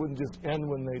Spirit wouldn't just end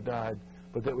when they died,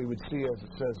 but that we would see, as it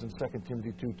says in 2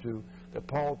 Timothy 2:2, that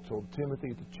Paul told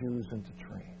Timothy to choose and to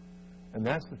train. And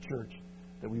that's the church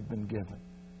that we've been given.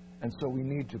 And so we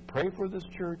need to pray for this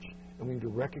church, and we need to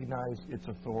recognize its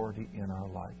authority in our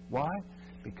life. Why?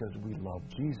 Because we love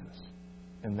Jesus.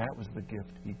 And that was the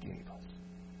gift He gave us.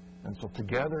 And so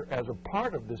together, as a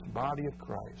part of this body of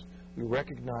Christ, we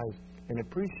recognize and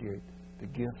appreciate the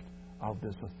gift of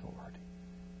this authority.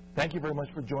 Thank you very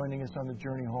much for joining us on the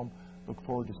journey home. Look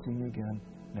forward to seeing you again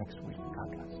next week.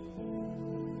 God bless.